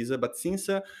 90 degrees. But since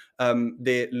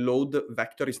the load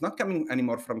vector is not coming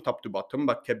anymore from top to bottom,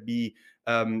 but can be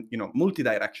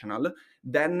multidirectional,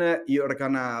 then you're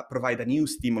going to provide a new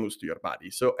stimulus to your body.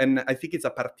 So, and I think it's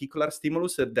a particular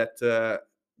stimulus that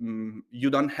you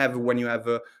don't have when you have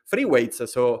free weights.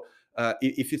 So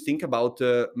if you think about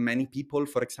many people,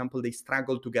 for example, they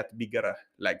struggle to get bigger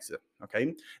legs,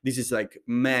 okay? This is like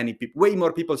many people, way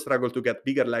more people struggle to get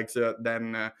bigger legs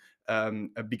than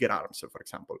bigger arms, for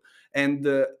example.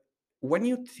 And when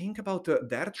you think about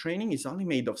their training is only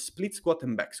made of split squat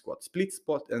and back squat, split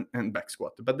squat and back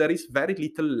squat, but there is very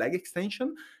little leg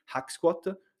extension, hack squat,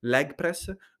 leg press,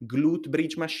 glute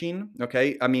bridge machine,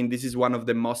 okay? I mean, this is one of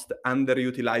the most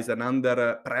underutilized and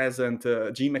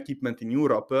under-present gym equipment in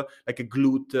Europe, like a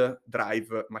glute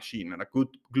drive machine, a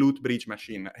glute bridge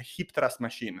machine, a hip thrust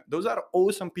machine. Those are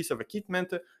awesome piece of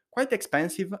equipment, quite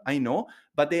expensive, I know,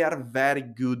 but they are very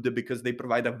good because they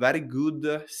provide a very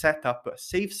good setup,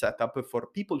 safe setup for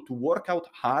people to work out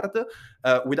hard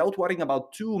without worrying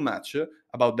about too much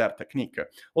about their technique.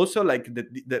 Also, like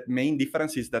the main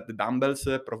difference is that the dumbbells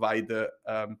provide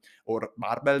or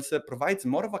barbells provides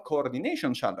more of a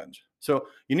coordination challenge. So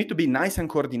you need to be nice and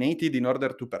coordinated in order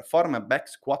to perform a back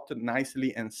squat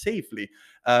nicely and safely.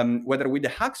 Whether with the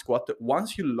hack squat,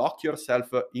 once you lock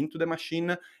yourself into the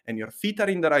machine and your feet are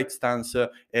in the right stance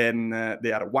and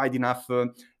they are wide enough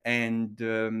and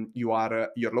your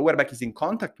lower back is in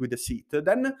contact with the seat,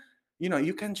 then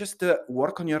you can just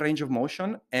work on your range of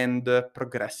motion and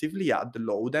progressively add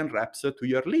load and reps to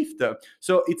your lift.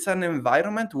 So it's an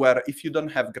environment where if you don't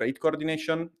have great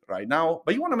coordination right now,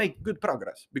 but you want to make good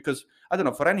progress because, I don't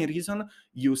know, for any reason,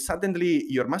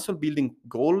 your muscle building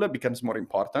goal becomes more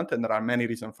important. And there are many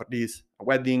reasons for this: a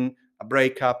wedding, a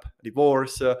breakup, a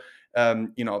divorce,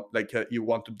 you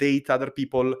want to date other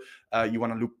people, you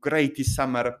want to look great this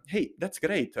summer. Hey, that's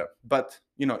great. But,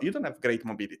 you don't have great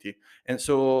mobility. And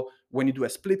so when you do a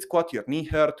split squat, your knee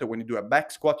hurt. When you do a back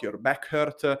squat, your back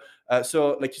hurt.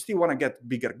 So you still want to get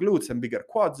bigger glutes and bigger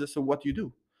quads. So what do you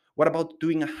do? What about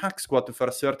doing a hack squat for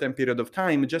a certain period of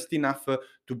time, just enough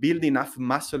to build enough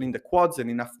muscle in the quads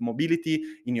and enough mobility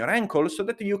in your ankles so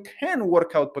that you can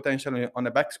work out potentially on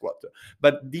a back squat?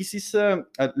 But this is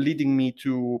leading me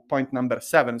to point number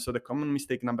 7. So the common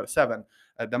mistake number 7.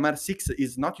 Number 6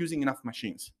 is not using enough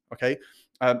machines, okay?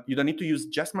 You don't need to use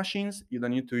just machines. You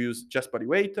don't need to use just body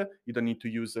weight. You don't need to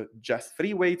use just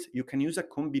free weights. You can use a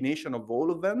combination of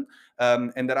all of them.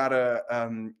 And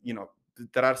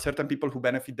there are certain people who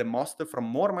benefit the most from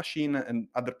more machine and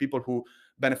other people who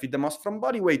benefit the most from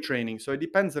body weight training. So it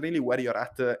depends really where you're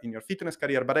at in your fitness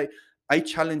career. But I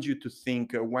challenge you to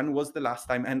think when was the last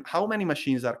time and how many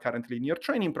machines are currently in your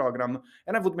training program.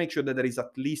 And I would make sure that there is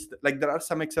at least, there are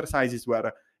some exercises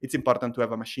where it's important to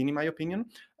have a machine, in my opinion.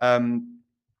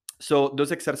 So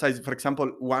those exercises, for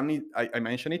example, I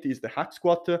mentioned it is the hack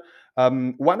squat.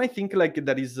 One I think like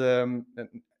that is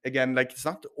again like it's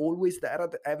not always there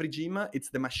at every gym.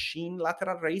 It's the machine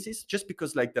lateral raises, just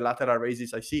because like the lateral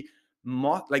raises I see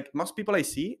most people I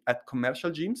see at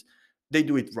commercial gyms, they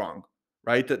do it wrong,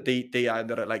 right? They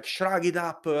either like shrug it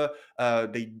up,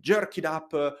 they jerk it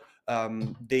up.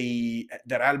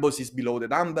 Their elbows is below the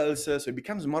dumbbells, so it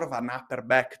becomes more of an upper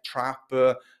back trap,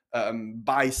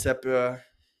 bicep,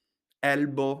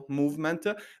 elbow movement,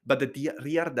 but the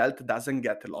rear delt doesn't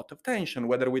get a lot of tension.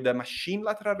 Whether with the machine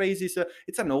lateral raises,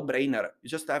 it's a no-brainer. You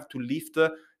just have to lift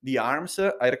the arms.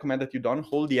 I recommend that you don't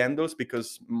hold the handles,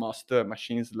 because most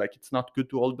machines, like, it's not good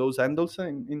to hold those handles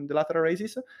in the lateral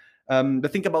raises.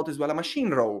 But think about as well a machine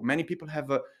row. Many people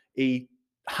have a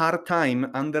hard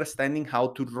time understanding how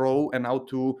to row and how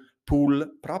to pull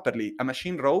properly. A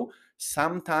machine row,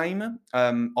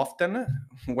 often,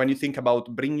 when you think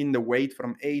about bringing the weight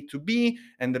from A to B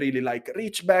and really like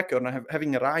reach back or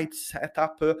having a right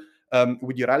setup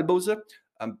with your elbows,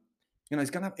 it's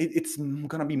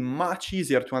gonna be much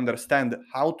easier to understand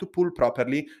how to pull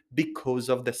properly because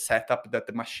of the setup that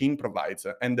the machine provides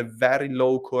and the very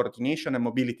low coordination and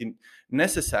mobility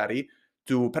necessary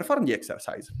to perform the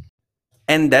exercise.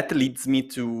 And that leads me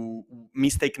to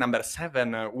mistake number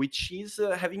 7, which is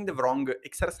having the wrong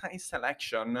exercise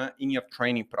selection in your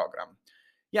training program.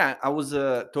 Yeah, I was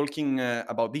talking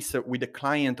about this with a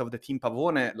client of the Team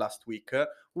Pavone last week,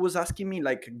 who was asking me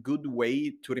like a good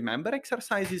way to remember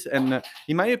exercises. And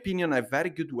in my opinion, a very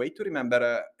good way to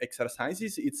remember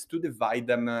exercises is to divide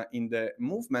them in the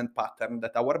movement pattern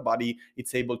that our body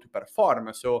is able to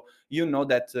perform. So you know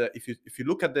that if you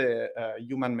look at the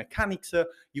human mechanics,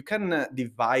 you can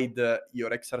divide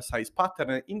your exercise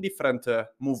pattern in different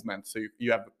movements. So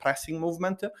you have pressing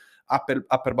movement,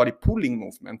 upper body pulling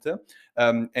movement,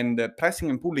 and pressing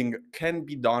and pulling can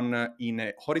be done in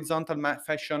a horizontal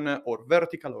fashion or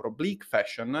vertical or oblique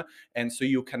fashion. And so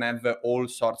you can have all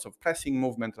sorts of pressing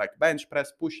movement like bench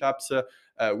press, push-ups,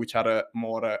 which are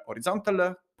more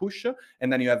horizontal push.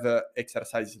 And then you have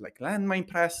exercises like landmine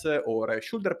press or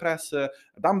shoulder press,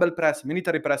 dumbbell press,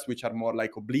 military press, which are more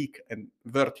like oblique and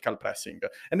vertical pressing.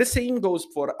 And the same goes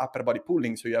for upper body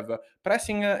pulling. So you have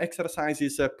pressing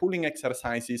exercises, pulling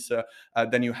exercises,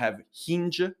 then you have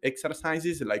hinge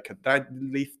exercises like a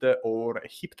deadlift or a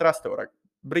hip thrust or a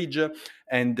bridge,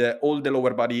 and all the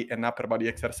lower body and upper body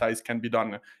exercise can be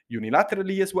done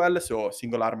unilaterally as well, so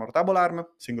single arm or double arm,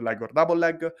 single leg or double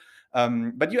leg.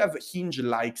 But you have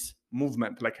hinge-like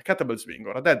movement like a kettlebell swing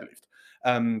or a deadlift.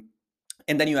 And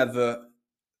then you have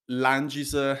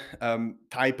lunges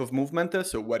type of movement,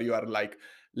 so where you are like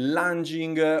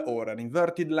lunging or an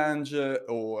inverted lunge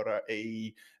or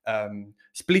a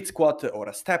split squat or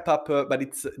a step up, but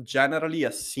it's generally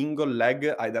a single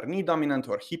leg, either knee dominant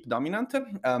or hip dominant.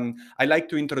 I like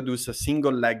to introduce a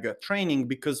single leg training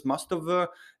because most of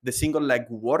the single leg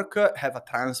work have a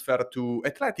transfer to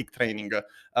athletic training.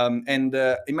 And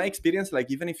in my experience,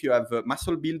 like even if you have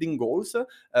muscle building goals,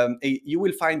 you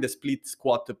will find the split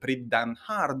squat pretty damn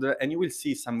hard and you will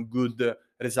see some good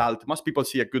result. Most people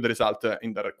see a good result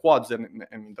in their quads and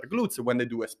in their glutes when they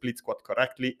do a split squat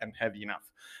correctly and heavy enough.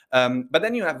 But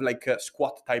then you have like a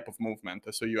squat type of movement.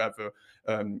 So you have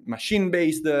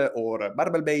machine-based or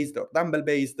barbell-based or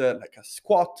dumbbell-based, like a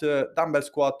squat, dumbbell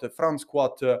squat, front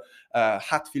squat,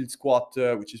 Hatfield squat,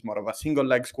 which is more of a single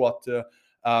leg squat,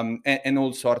 and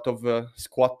all sort of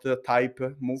squat type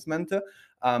movement.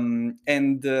 And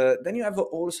then you have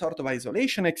all sort of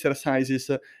isolation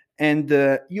exercises, and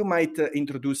you might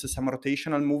introduce some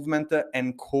rotational movement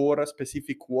and core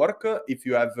specific work if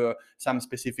you have some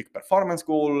specific performance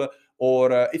goal,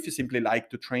 or if you simply like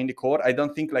to train the core. I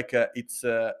don't think like it's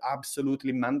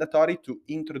absolutely mandatory to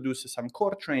introduce some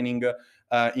core training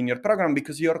in your program,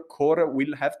 because your core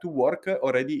will have to work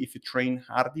already if you train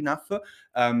hard enough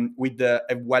with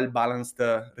a well-balanced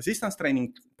resistance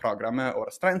training program or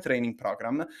a strength training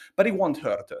program, but it won't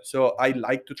hurt. So I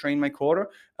like to train my core.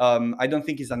 I don't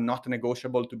think it's a not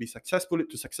negotiable to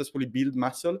successfully build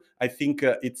muscle. I think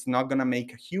it's not gonna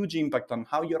make a huge impact on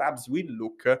how your abs will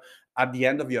look at the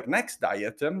end of your next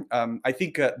diet. I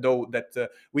think though that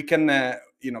we can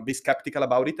be skeptical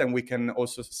about it, and we can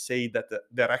also say that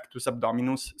the rectus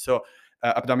abdominis, so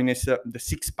abdominis, the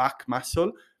six-pack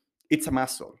muscle, it's a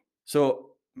muscle. So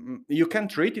you can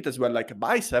treat it as well like a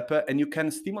bicep, and you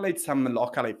can stimulate some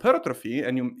local hypertrophy,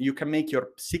 and you can make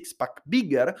your six-pack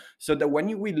bigger, so that when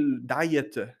you will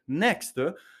diet next,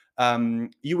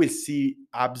 you will see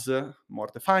abs more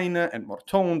defined and more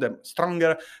toned and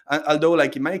stronger. Although,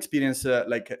 like in my experience,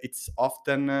 like it's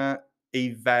often a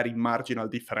very marginal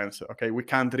difference. Okay, we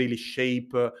can't really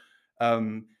shape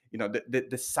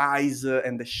the size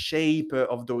and the shape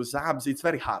of those abs. It's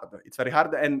very hard. It's very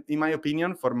hard. And in my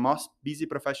opinion, for most busy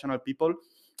professional people,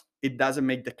 it doesn't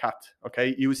make the cut.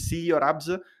 Okay, you see your abs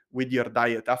with your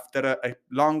diet after a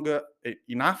long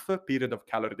enough period of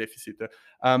calorie deficit.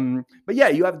 But yeah,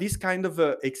 you have these kind of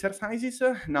exercises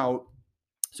now.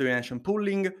 So you mentioned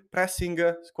pulling, pressing,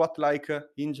 squat-like,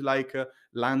 hinge-like,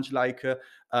 lunge-like,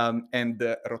 and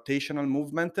rotational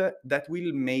movement that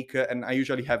will make, and I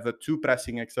usually have two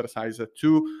pressing exercises,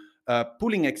 two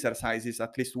pulling exercises,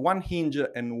 at least one hinge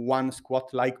and one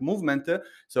squat-like movement.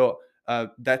 So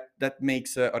that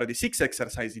makes already 6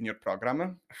 exercises in your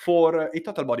program for a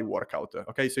total body workout.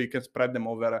 Okay, so you can spread them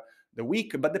over the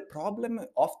week. But the problem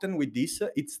often with this,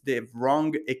 it's the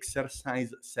wrong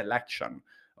exercise selection.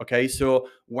 Okay, so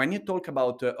when you talk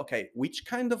about, which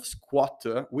kind of squat,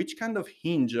 which kind of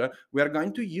hinge we are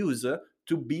going to use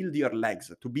to build your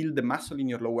legs, to build the muscle in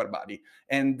your lower body.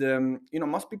 And,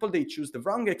 most people, they choose the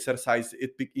wrong exercise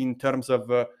in terms of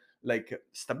like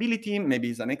stability. Maybe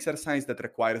it's an exercise that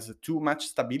requires too much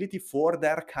stability for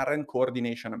their current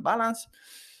coordination and balance.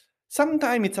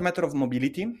 Sometimes it's a matter of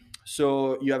mobility.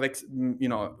 So you have,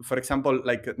 for example,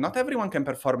 like not everyone can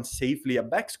perform safely a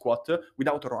back squat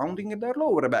without rounding their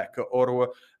lower back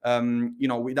or,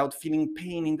 without feeling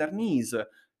pain in their knees.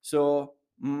 So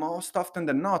most often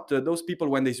than not, those people,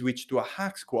 when they switch to a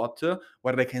hack squat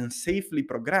where they can safely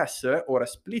progress, or a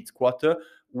split squat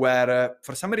where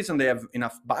for some reason they have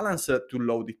enough balance to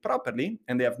load it properly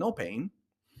and they have no pain,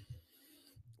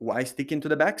 why stick into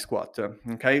the back squat?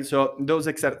 Okay, so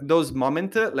those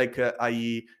moments,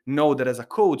 I know that as a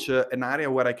coach, an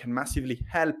area where I can massively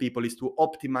help people is to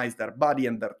optimize their body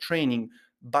and their training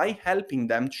by helping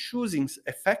them choosing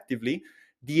effectively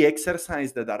the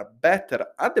exercise that are better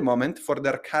at the moment for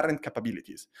their current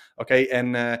capabilities. Okay,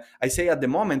 and I say at the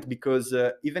moment because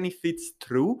even if it's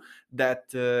true that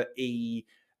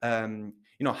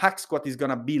hack squat is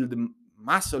gonna build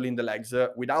muscle in the legs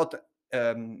without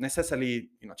necessarily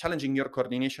challenging your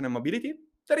coordination and mobility,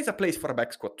 there is a place for a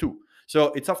back squat too.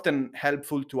 So it's often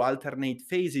helpful to alternate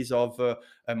phases of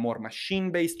a more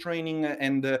machine-based training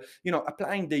and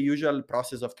applying the usual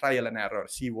process of trial and error,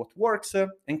 see what works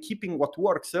and keeping what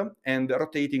works and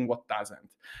rotating what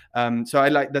doesn't. So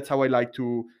that's how I like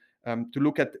to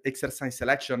look at exercise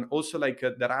selection. Also,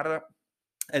 there are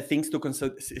things to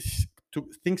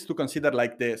consider,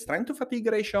 like the strength to fatigue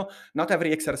ratio. Not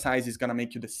every exercise is going to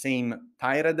make you the same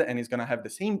tired and is going to have the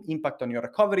same impact on your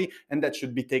recovery, and that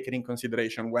should be taken in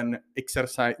consideration when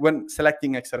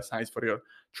selecting exercise for your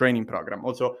training program.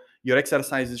 Also, your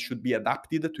exercises should be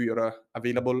adapted to your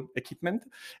available equipment,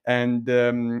 and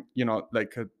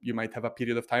you might have a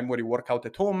period of time where you work out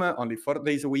at home only 4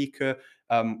 days a week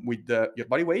with your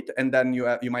body weight, and then you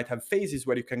might have phases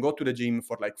where you can go to the gym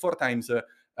for like 4 times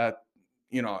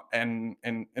and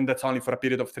that's only for a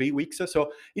period of 3 weeks.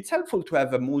 So it's helpful to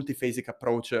have a multiphasic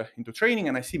approach into training.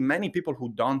 And I see many people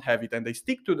who don't have it and they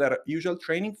stick to their usual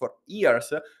training for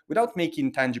years without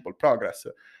making tangible progress.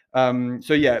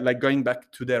 So yeah, like going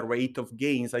back to the rate of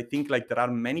gains, I think like there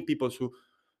are many people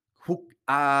who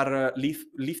are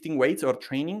lifting weights or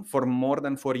training for more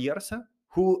than 4 years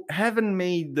who haven't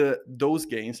made those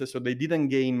gains. So they didn't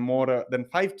gain more than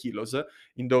 5 kilos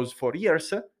in those 4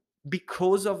 years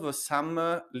because of some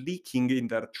leaking in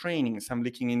their training, some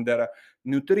leaking in their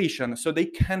nutrition. So they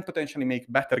can potentially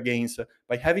make better gains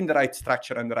by having the right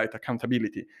structure and the right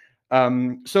accountability.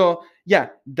 So yeah,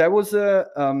 that was a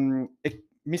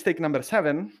mistake number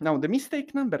 7. Now the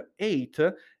mistake number 8,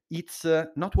 it's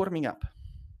not warming up.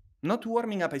 Not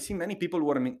warming up. I see many people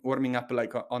warming up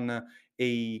like on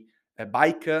a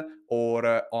bike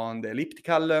or on the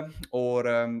elliptical or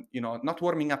not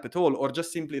warming up at all, or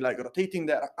just simply like rotating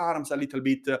their arms a little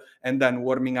bit and then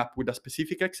warming up with a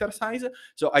specific exercise.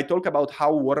 So I talk about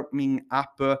how warming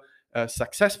up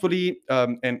successfully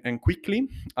and quickly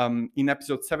in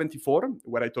episode 74,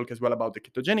 where I talk as well about the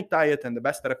ketogenic diet and the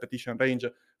best repetition range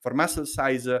for muscle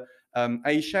size.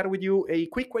 I share with you a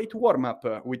quick way to warm up,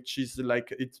 which is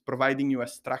like it's providing you a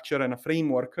structure and a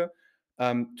framework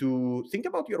to think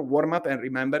about your warm up and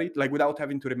remember it, like without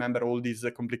having to remember all these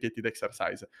complicated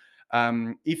exercise.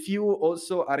 If you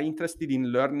also are interested in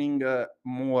learning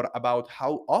more about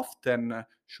how often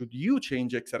should you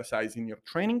change exercise in your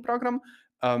training program,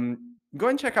 go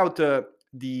and check out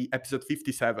the episode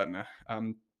 57.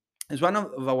 It's one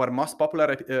of our most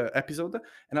popular episode,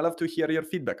 and I love to hear your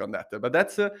feedback on that. But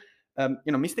that's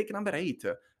mistake number 8,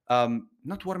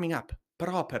 not warming up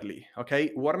properly.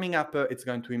 Okay, warming up, it's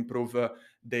going to improve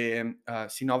the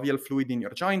synovial fluid in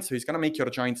your joints, so it's going to make your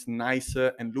joints nice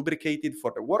and lubricated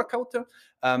for the workout.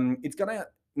 It's going to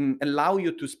allow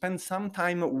you to spend some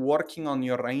time working on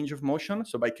your range of motion.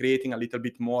 So by creating a little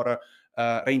bit more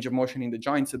range of motion in the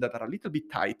joints that are a little bit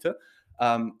tight.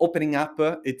 Opening up,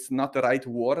 it's not the right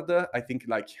word. I think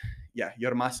like, yeah,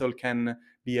 your muscle can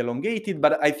be elongated,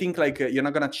 but I think like you're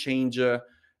not gonna change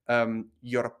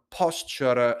your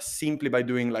posture simply by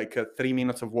doing like 3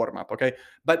 minutes of warm up, okay?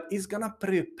 But it's gonna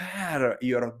prepare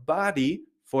your body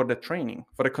for the training,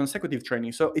 for the consecutive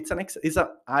training. So it's an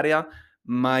area,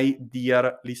 my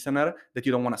dear listener, that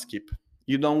you don't want to skip.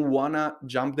 You don't want to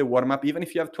jump the warm up. Even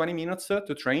if you have 20 minutes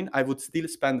to train, I would still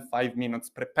spend 5 minutes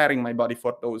preparing my body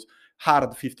for those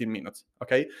hard 15 minutes,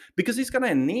 okay? Because it's going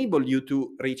to enable you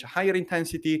to reach a higher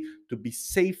intensity, to be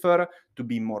safer, to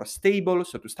be more stable,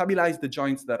 so to stabilize the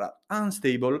joints that are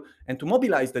unstable and to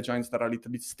mobilize the joints that are a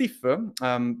little bit stiff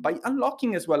by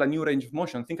unlocking as well a new range of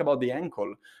motion. Think about the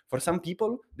ankle. For some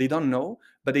people, they don't know,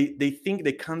 but they think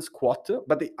they can't squat,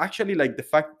 but they actually like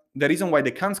the reason why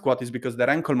they can't squat is because their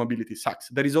ankle mobility sucks.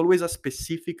 There is always a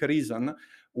specific reason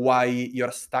why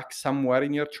you're stuck somewhere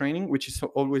in your training, which is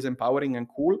always empowering and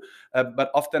cool.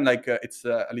 But often like it's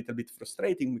a little bit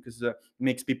frustrating because it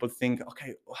makes people think,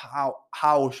 okay,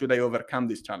 how should I overcome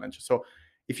this challenge? So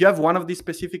if you have one of these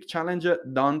specific challenges,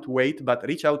 don't wait, but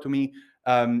reach out to me.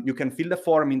 You can fill the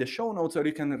form in the show notes, or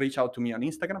you can reach out to me on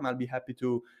Instagram. I'll be happy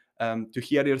to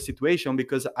hear your situation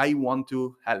because I want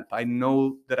to help. I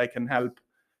know that I can help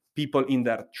people in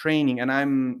their training,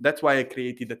 and that's why I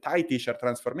created the Thai T-shirt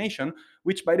transformation,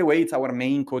 which by the way, it's our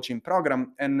main coaching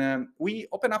program, and we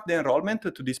open up the enrollment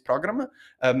to this program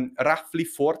roughly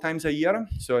 4 times a year.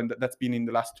 So that's been in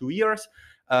the last 2 years.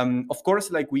 Of course,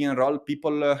 like we enroll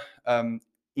people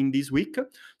in this week.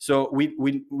 So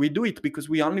we do it because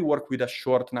we only work with a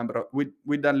short number,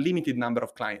 with a limited number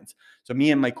of clients. So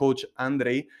me and my coach,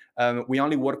 Andre, we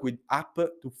only work with up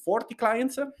to 40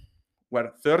 clients,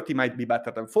 where 30 might be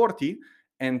better than 40,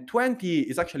 and 20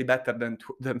 is actually better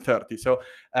than 30. So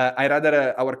I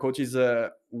rather our coaches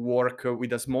work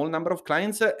with a small number of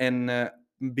clients, and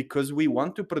because we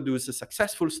want to produce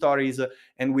successful stories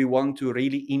and we want to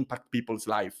really impact people's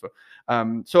life.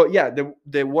 So yeah,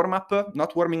 the warm up,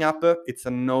 not warming up, it's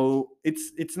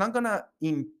not gonna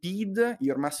impede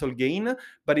your muscle gain,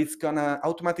 but it's gonna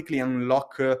automatically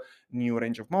unlock new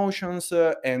range of motions,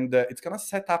 and it's gonna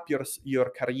set up your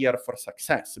career for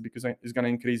success because it's gonna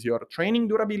increase your training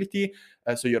durability,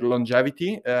 so your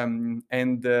longevity, and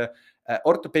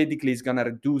orthopedically is gonna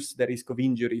reduce the risk of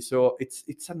injury. So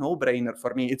it's a no-brainer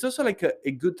for me. It's also like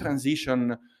a good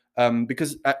transition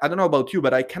because I don't know about you,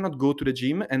 but I cannot go to the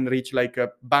gym and reach like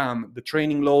bam, the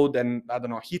training load and I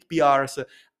don't know, hit PRs.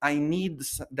 I need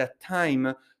that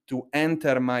time to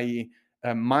enter my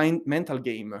mental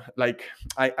game. Like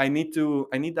I need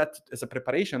that as a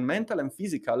preparation, mental and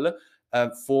physical,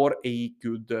 for a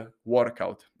good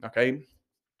workout. Okay.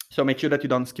 So make sure that you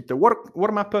don't skip the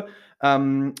warm up.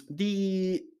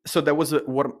 So that was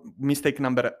mistake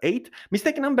number 8.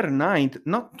 Mistake number 9: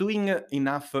 not doing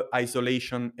enough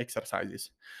isolation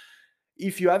exercises.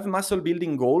 If you have muscle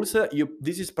building goals,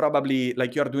 this is probably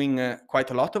like you're doing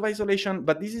quite a lot of isolation,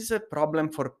 but this is a problem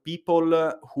for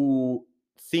people who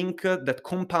think that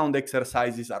compound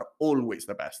exercises are always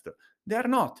the best. They are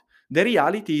not. The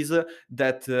reality is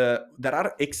that there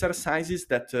are exercises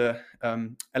that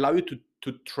allow you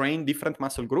to train different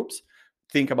muscle groups.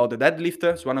 Think about the deadlift.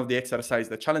 It's one of the exercises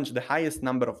that challenge the highest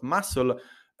number of muscle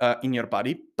in your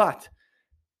body, but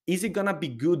is it gonna be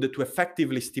good to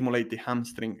effectively stimulate the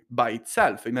hamstring by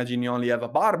itself? Imagine you only have a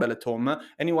barbell at home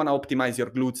and you wanna optimize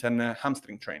your glutes and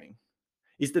hamstring training.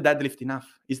 Is the deadlift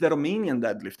enough? Is the Romanian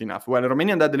deadlift enough? Well,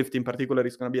 Romanian deadlift in particular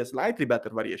is gonna be a slightly better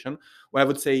variation, where I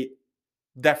would say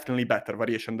definitely better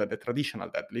variation than the traditional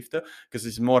deadlift, because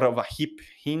it's more of a hip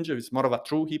hinge, it's more of a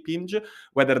true hip hinge,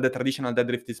 whether the traditional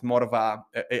deadlift is more of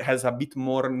it has a bit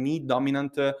more knee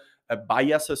dominant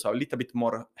bias, so a little bit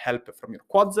more help from your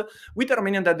quads. With the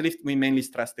Romanian deadlift, we mainly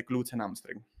stress the glutes and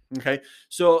hamstring. Okay,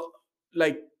 so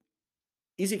like,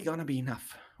 is it gonna be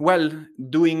enough? Well,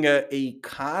 doing a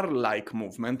car-like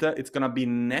movement, it's gonna be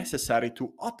necessary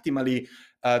to optimally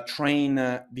train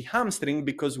the hamstring,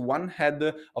 because one head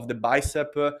of the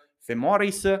bicep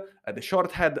femoris, the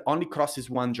short head, only crosses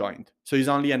one joint. So it's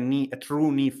only a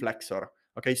true knee flexor.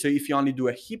 Okay, so if you only do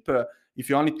if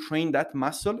you only train that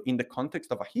muscle in the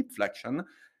context of a hip flexion,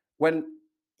 well,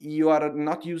 you are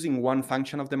not using one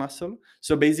function of the muscle.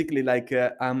 So basically, like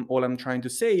all I'm trying to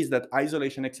say is that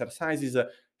isolation exercises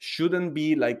shouldn't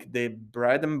be like the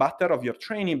bread and butter of your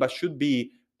training, but should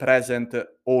be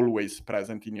always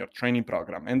present in your training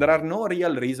program. And there are no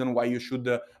real reason why you should,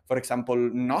 for example,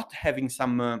 not having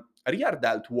some rear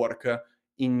delt work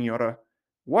in your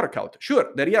workout.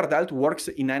 Sure, the rear delt works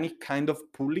in any kind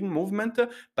of pulling movement,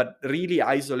 but really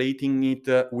isolating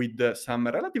it with some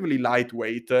relatively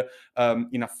lightweight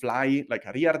in a fly, like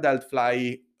a rear delt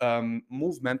fly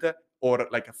movement, or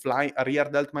like a rear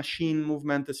delt machine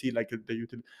movement. See, like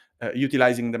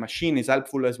utilizing the machine is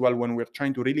helpful as well when we're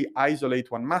trying to really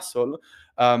isolate one muscle.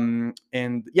 And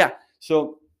yeah,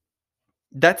 so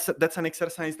that's an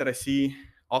exercise that I see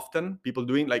often people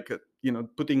doing, like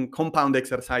putting compound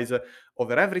exercise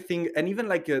over everything. And even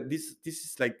like this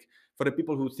is like for the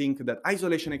people who think that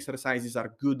isolation exercises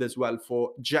are good as well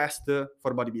for just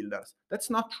for bodybuilders. That's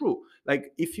not true.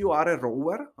 Like if you are a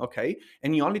rower, okay,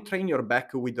 and you only train your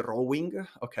back with rowing,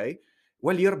 okay,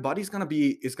 well, your body is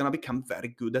gonna become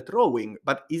very good at rowing.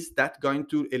 But is that going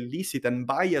to elicit and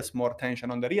bias more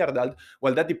tension on the rear delt?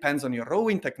 Well, that depends on your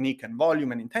rowing technique and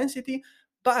volume and intensity,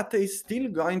 but is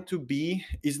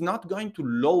not going to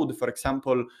load, for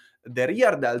example, the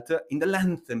rear delt in the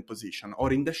lengthened position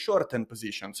or in the shortened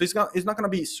position. So it's not going to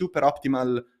be super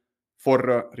optimal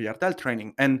for rear delt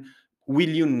training. And will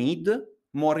you need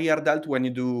more rear delt when you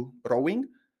do rowing?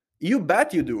 You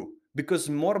bet you do, because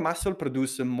more muscle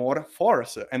produce more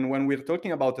force. And when we're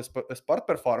talking about a sport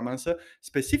performance,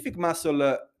 specific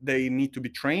muscle, they need to be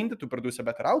trained to produce a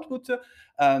better output.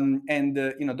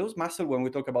 Those muscle, when we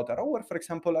talk about a rower, for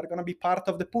example, are going to be part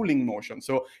of the pulling motion.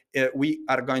 So we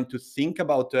are going to think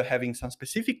about having some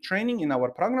specific training in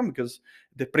our program, because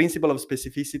the principle of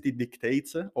specificity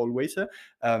dictates always.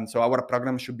 So our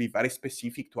program should be very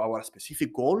specific to our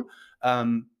specific goal.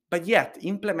 But yet,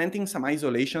 implementing some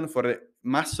isolation for a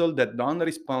muscle that don't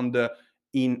respond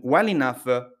in well enough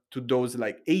to those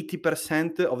like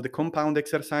 80% of the compound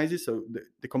exercises. So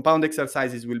the compound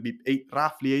exercises will be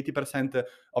roughly 80%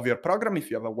 of your program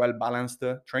if you have a well-balanced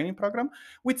training program,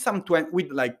 with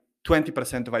with like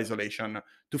 20% of isolation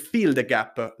to fill the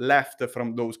gap left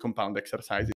from those compound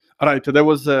exercises. All right, so that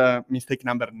was mistake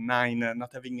number 9,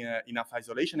 not having enough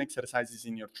isolation exercises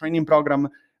in your training program.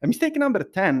 Mistake number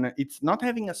 10, it's not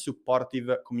having a supportive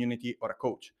community or a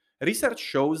coach. Research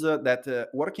shows that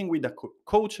working with a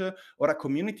coach or a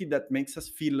community that makes us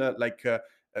feel like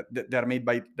they're made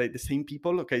by the same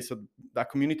people, okay, so a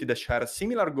community that shares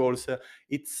similar goals,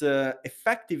 it's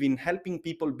effective in helping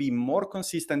people be more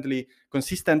consistent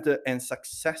and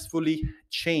successfully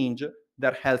change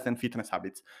their health and fitness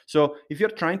habits. So if you're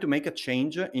trying to make a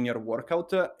change in your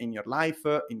workout, in your life,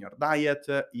 in your diet,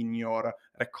 in your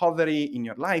recovery, in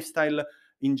your lifestyle,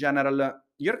 in general,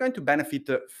 you're going to benefit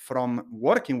from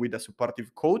working with a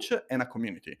supportive coach and a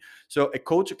community. So a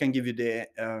coach can give you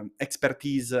the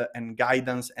expertise and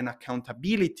guidance and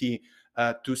accountability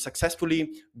to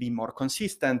successfully be more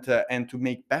consistent and to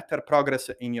make better progress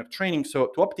in your training.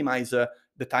 So to optimize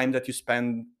the time that you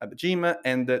spend at the gym,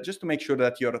 and just to make sure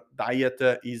that your diet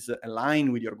is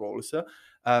aligned with your goals.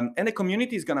 And the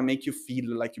community is going to make you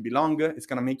feel like you belong. It's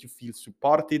going to make you feel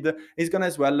supported. It's going to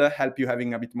as well help you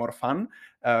having a bit more fun,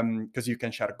 because you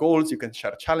can share goals, you can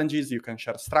share challenges, you can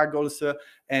share struggles,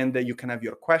 and you can have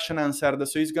your question answered.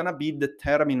 So it's going to be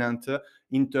determinant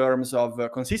in terms of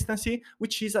consistency,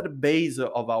 which is at the base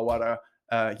of our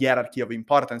hierarchy of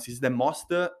importance. Is the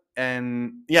most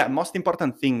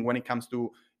important thing when it comes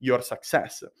to your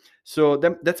success. So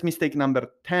that's mistake number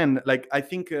 10. Like, I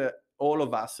think all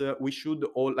of us, we should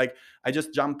all, like, I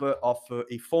just jump off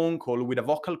a phone call with a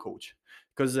vocal coach,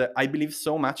 because I believe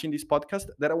so much in this podcast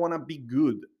that I want to be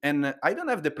good. And I don't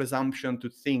have the presumption to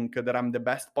think that I'm the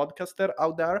best podcaster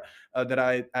out there, that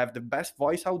I have the best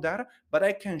voice out there, but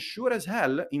I can sure as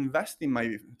hell invest in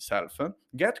myself,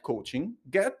 get coaching,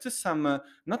 get some,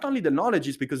 not only the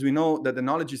knowledges, because we know that the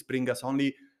knowledges bring us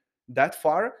only that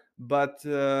far, but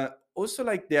also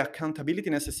like the accountability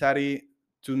necessary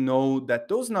to know that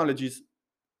those knowledges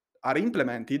are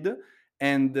implemented,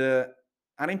 and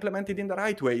are implemented in the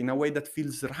right way, in a way that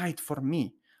feels right for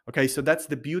me. Okay, so that's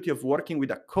the beauty of working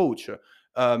with a coach.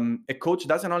 A coach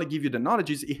doesn't only give you the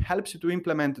knowledges, it helps you to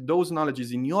implement those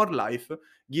knowledges in your life,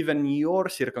 given your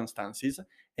circumstances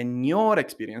and your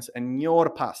experience and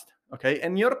your past, okay,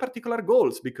 and your particular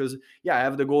goals. Because I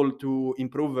have the goal to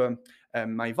improve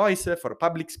my voice for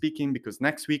public speaking, because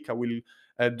next week I will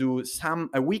do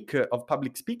a week of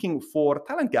public speaking for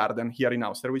Talent Garden here in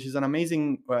Austria, which is an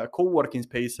amazing co-working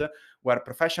space where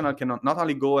professionals can not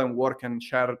only go and work and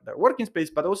share their working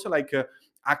space, but also like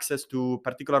access to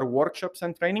particular workshops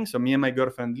and training. So me and my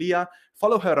girlfriend Leah,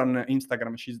 follow her on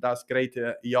Instagram. She does great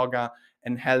yoga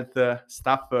and health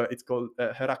stuff. It's called,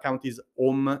 her account is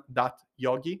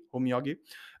home.yogi, home yogi,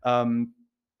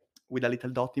 with a little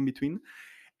dot in between.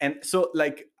 And so,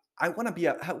 like, I want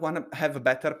to have a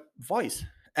better voice,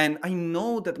 And I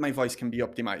know that my voice can be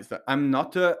optimized. I'm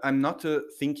not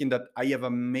thinking that I have a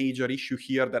major issue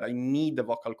here, that I need a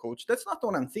vocal coach. That's not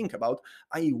what I'm thinking about.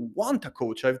 I want a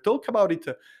coach. I've talked about it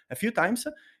a few times.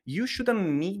 You shouldn't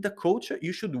need a coach.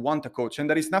 You should want a coach. And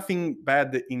there is nothing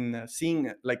bad in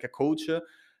seeing like a coach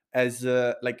as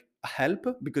like a help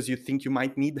because you think you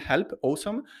might need help.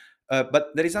 Awesome. But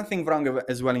there is nothing wrong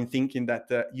as well in thinking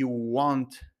that you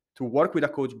want to work with a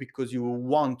coach because you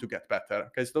want to get better,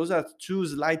 because those are two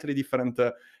slightly different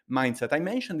mindset. I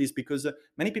mentioned this because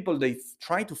many people, they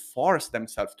try to force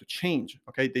themselves to change.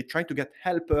 Okay, they try to get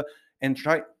help and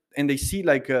they see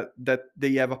like that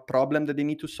they have a problem that they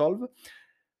need to solve.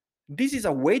 This is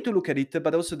a way to look at it,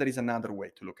 but also there is another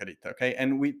way to look at it. Okay,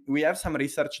 and we have some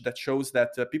research that shows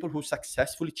that people who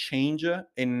successfully change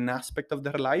an aspect of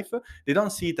their life, they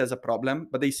don't see it as a problem,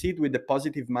 but they see it with the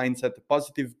positive mindset,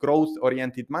 positive growth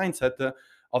oriented mindset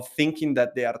of thinking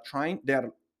that they are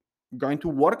going to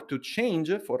work to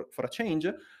change for a change,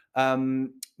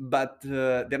 but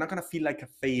they're not going to feel like a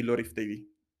failure if they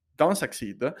don't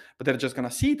succeed, but they're just going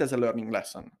to see it as a learning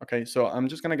lesson. Okay, so I'm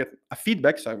just going to get a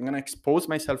feedback. So I'm going to expose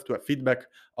myself to a feedback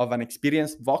of an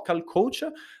experienced vocal coach,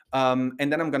 and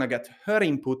then I'm going to get her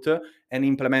input and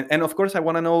implement. And of course, I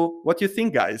want to know what you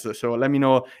think, guys. So let me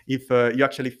know if you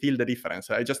actually feel the difference.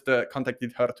 I just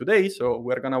contacted her today, so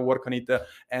we're going to work on it,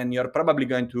 and you're probably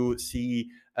going to see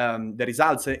the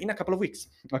results in a couple of weeks.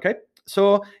 Okay,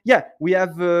 so yeah, we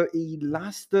have a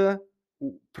last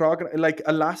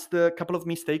couple of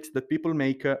mistakes that people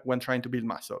make when trying to build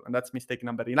muscle, and that's mistake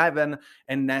number 11,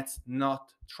 and that's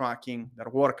not tracking their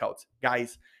workouts.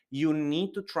 Guys, you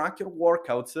need to track your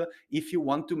workouts if you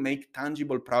want to make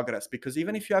tangible progress, because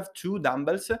even if you have 2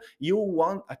 dumbbells you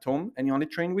want at home and you only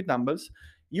train with dumbbells,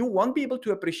 you won't be able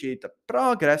to appreciate the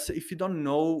progress if you don't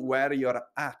know where you're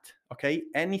at. Okay,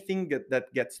 anything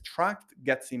that gets tracked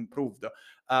gets improved.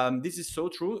 This is so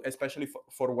true, especially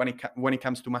for when it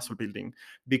comes to muscle building,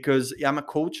 because I'm a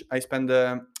coach. I spent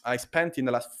in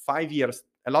the last 5 years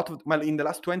in the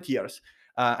last 20 years.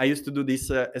 I used to do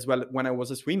this as well when I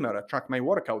was a swimmer. I track my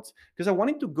workouts because I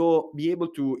wanted to be able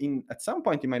to, at some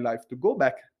point in my life, to go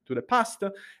back to the past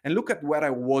and look at where I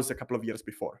was a couple of years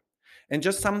before. And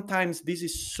just sometimes this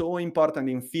is so important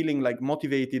in feeling like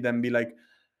motivated and be like,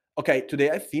 okay, today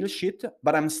I feel shit,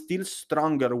 but I'm still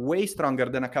stronger, way stronger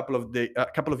than a couple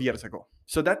of years ago.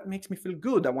 So that makes me feel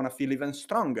good. I want to feel even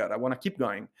stronger. I want to keep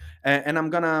going,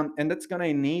 and that's gonna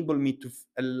enable me to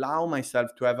allow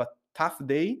myself to have a tough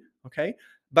day. Okay,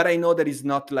 but I know that it's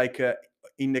not like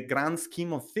in the grand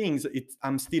scheme of things,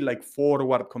 I'm still like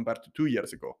forward compared to 2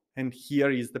 years ago. And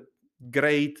here is the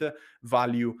great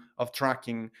value of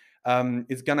tracking.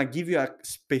 It's gonna give you a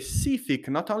specific,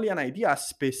 not only an idea, a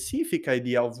specific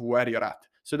idea of where you're at,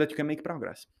 so that you can make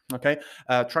progress. Okay,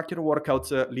 track your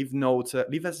workouts, leave notes,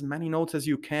 leave as many notes as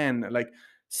you can, like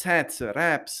sets,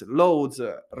 reps, loads,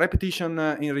 repetition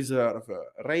in reserve,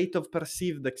 rate of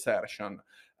perceived exertion,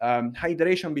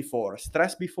 hydration before,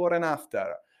 stress before and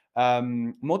after,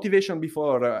 motivation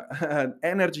before,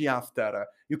 energy after.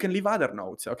 You can leave other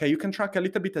notes. Okay, you can track a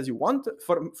little bit as you want.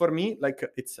 For me, like,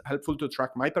 it's helpful to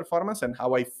track my performance and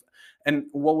and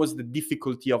what was the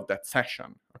difficulty of that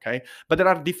session. Okay, but there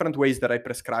are different ways that I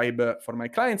prescribe for my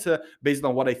clients based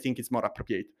on what I think is more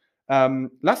appropriate.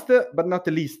 Last but not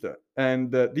the least,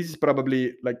 and this is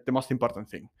probably like the most important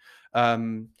thing.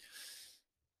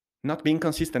 Not being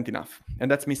consistent enough,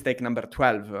 and that's mistake number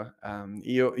 12.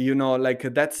 You know, like,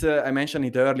 that's I mentioned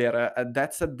it earlier,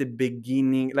 that's at the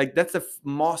beginning, like that's the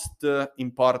most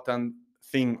important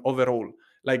thing overall.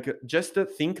 Like, just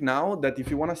think now that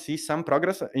if you want to see some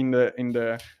progress in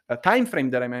the time frame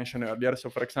that I mentioned earlier,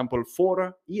 so for example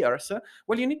 4 years,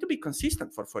 well, you need to be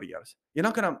consistent for 4 years. You're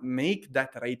not going to make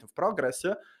that rate of progress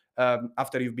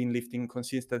after you've been lifting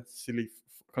consistently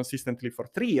for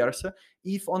 3 years,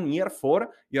 if on year 4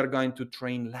 you're going to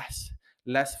train less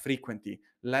frequently,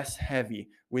 less heavy,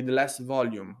 with less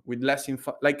volume, with less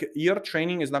like, your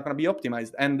training is not going to be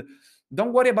optimized. And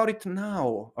don't worry about it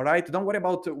now, all right? Don't worry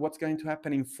about what's going to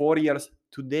happen in 4 years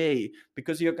today,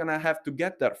 because you're going to have to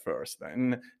get there first.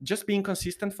 And just being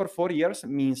consistent for 4 years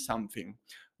means something.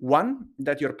 One,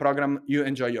 that you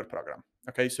enjoy your program.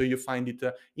 Okay, so you find it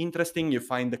interesting, you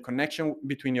find the connection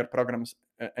between your programs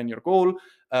and your goal.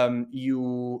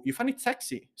 You find it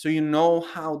sexy, so you know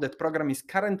how that program is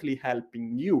currently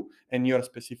helping you and your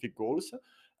specific goals.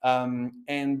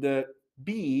 And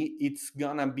B, it's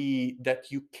gonna be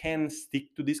that you can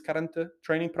stick to this current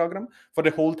training program for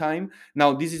the whole time.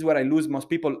 Now, this is where I lose most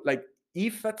people. Like,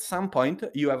 if at some point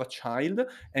you have a child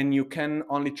and you can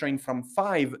only train from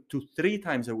 5 to 3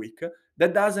 times a week,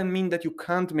 that doesn't mean that you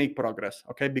can't make progress,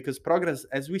 okay? Because progress,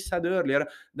 as we said earlier,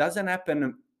 doesn't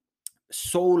happen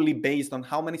solely based on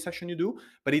how many sessions you do,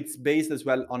 but it's based as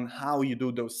well on how you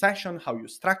do those sessions, how you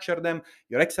structure them,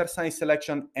 your exercise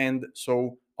selection, and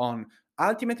so on.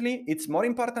 Ultimately, it's more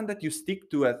important that you stick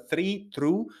to a 3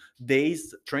 true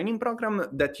days training program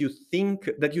that you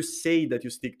say that you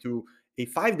stick to a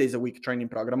 5 days a week training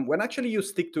program when actually you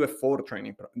stick to a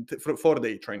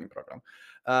 4-day training program.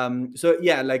 So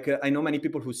yeah, like I know many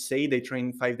people who say they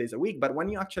train 5 days a week, but when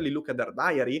you actually look at their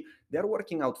diary, they're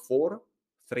working out 4,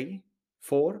 3,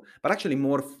 4, but actually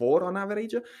more 4 on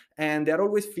average, and they're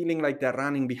always feeling like they're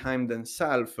running behind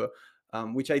themselves,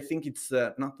 which I think it's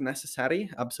not necessary,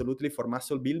 absolutely, for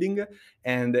muscle building,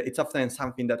 and it's often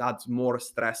something that adds more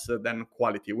stress than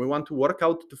quality. We want to work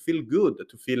out to feel good,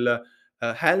 to feel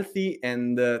healthy,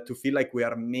 and to feel like we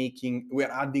are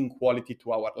adding quality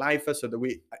to our life, so that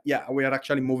we are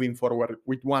actually moving forward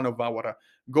with one of our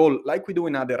goal, like we do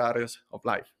in other areas of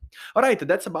life. All right,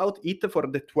 that's about it for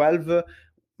the 12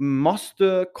 most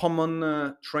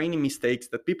common training mistakes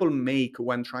that people make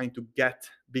when trying to get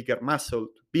bigger muscle,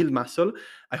 to build muscle.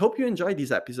 I hope you enjoyed this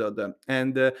episode.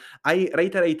 And I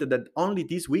reiterated that only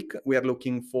this week we are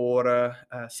looking for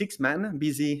 6 men,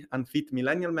 busy, unfit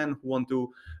millennial men who want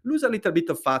to lose a little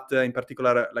bit of fat, in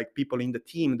particular, like people in the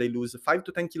team, they lose 5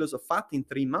 to 10 kilos of fat in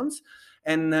 3 months,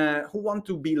 and who want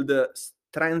to build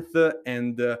strength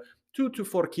and 2 to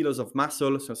 4 kilos of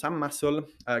muscle, so some muscle,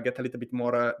 get a little bit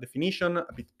more definition,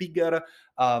 a bit bigger,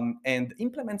 and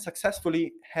implement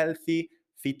successfully healthy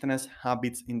fitness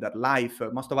habits in their life.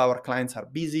 Most of our clients are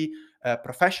busy,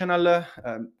 professional,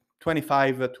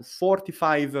 25 to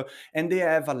 45, and they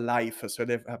have a life, so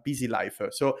they have a busy life.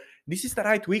 So this is the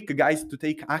right week, guys, to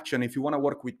take action. If you want to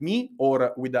work with me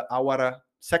or with our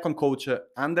second coach,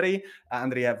 Andre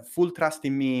have full trust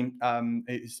in me.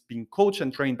 He's been coached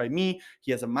and trained by me.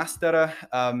 He has a master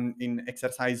in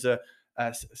exercise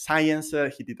science.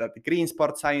 He did a degree in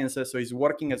sports science, so he's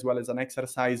working as well as an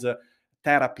exercise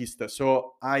therapist.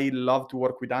 So I love to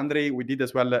work with Andre. We did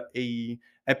as well a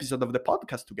episode of the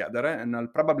podcast together, and I'll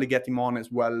probably get him on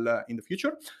as well in the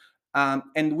future.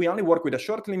 And we only work with a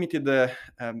short, limited,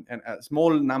 and a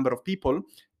small number of people.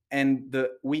 And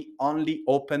we only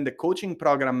open the coaching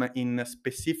program in a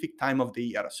specific time of the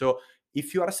year. So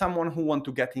if you are someone who want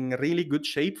to get in really good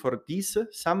shape for this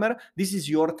summer, this is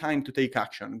your time to take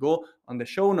action. Go on the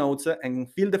show notes and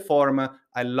fill the form.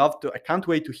 I can't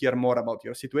wait to hear more about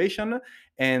your situation.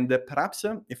 And perhaps,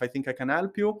 if I think I can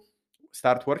help you,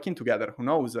 start working together. Who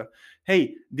knows?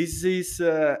 Hey, this is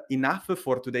enough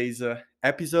for today's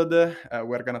episode.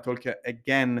 We're going to talk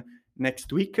again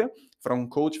next week.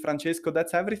 From Coach Francesco,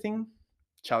 that's everything.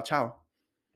 Ciao, ciao.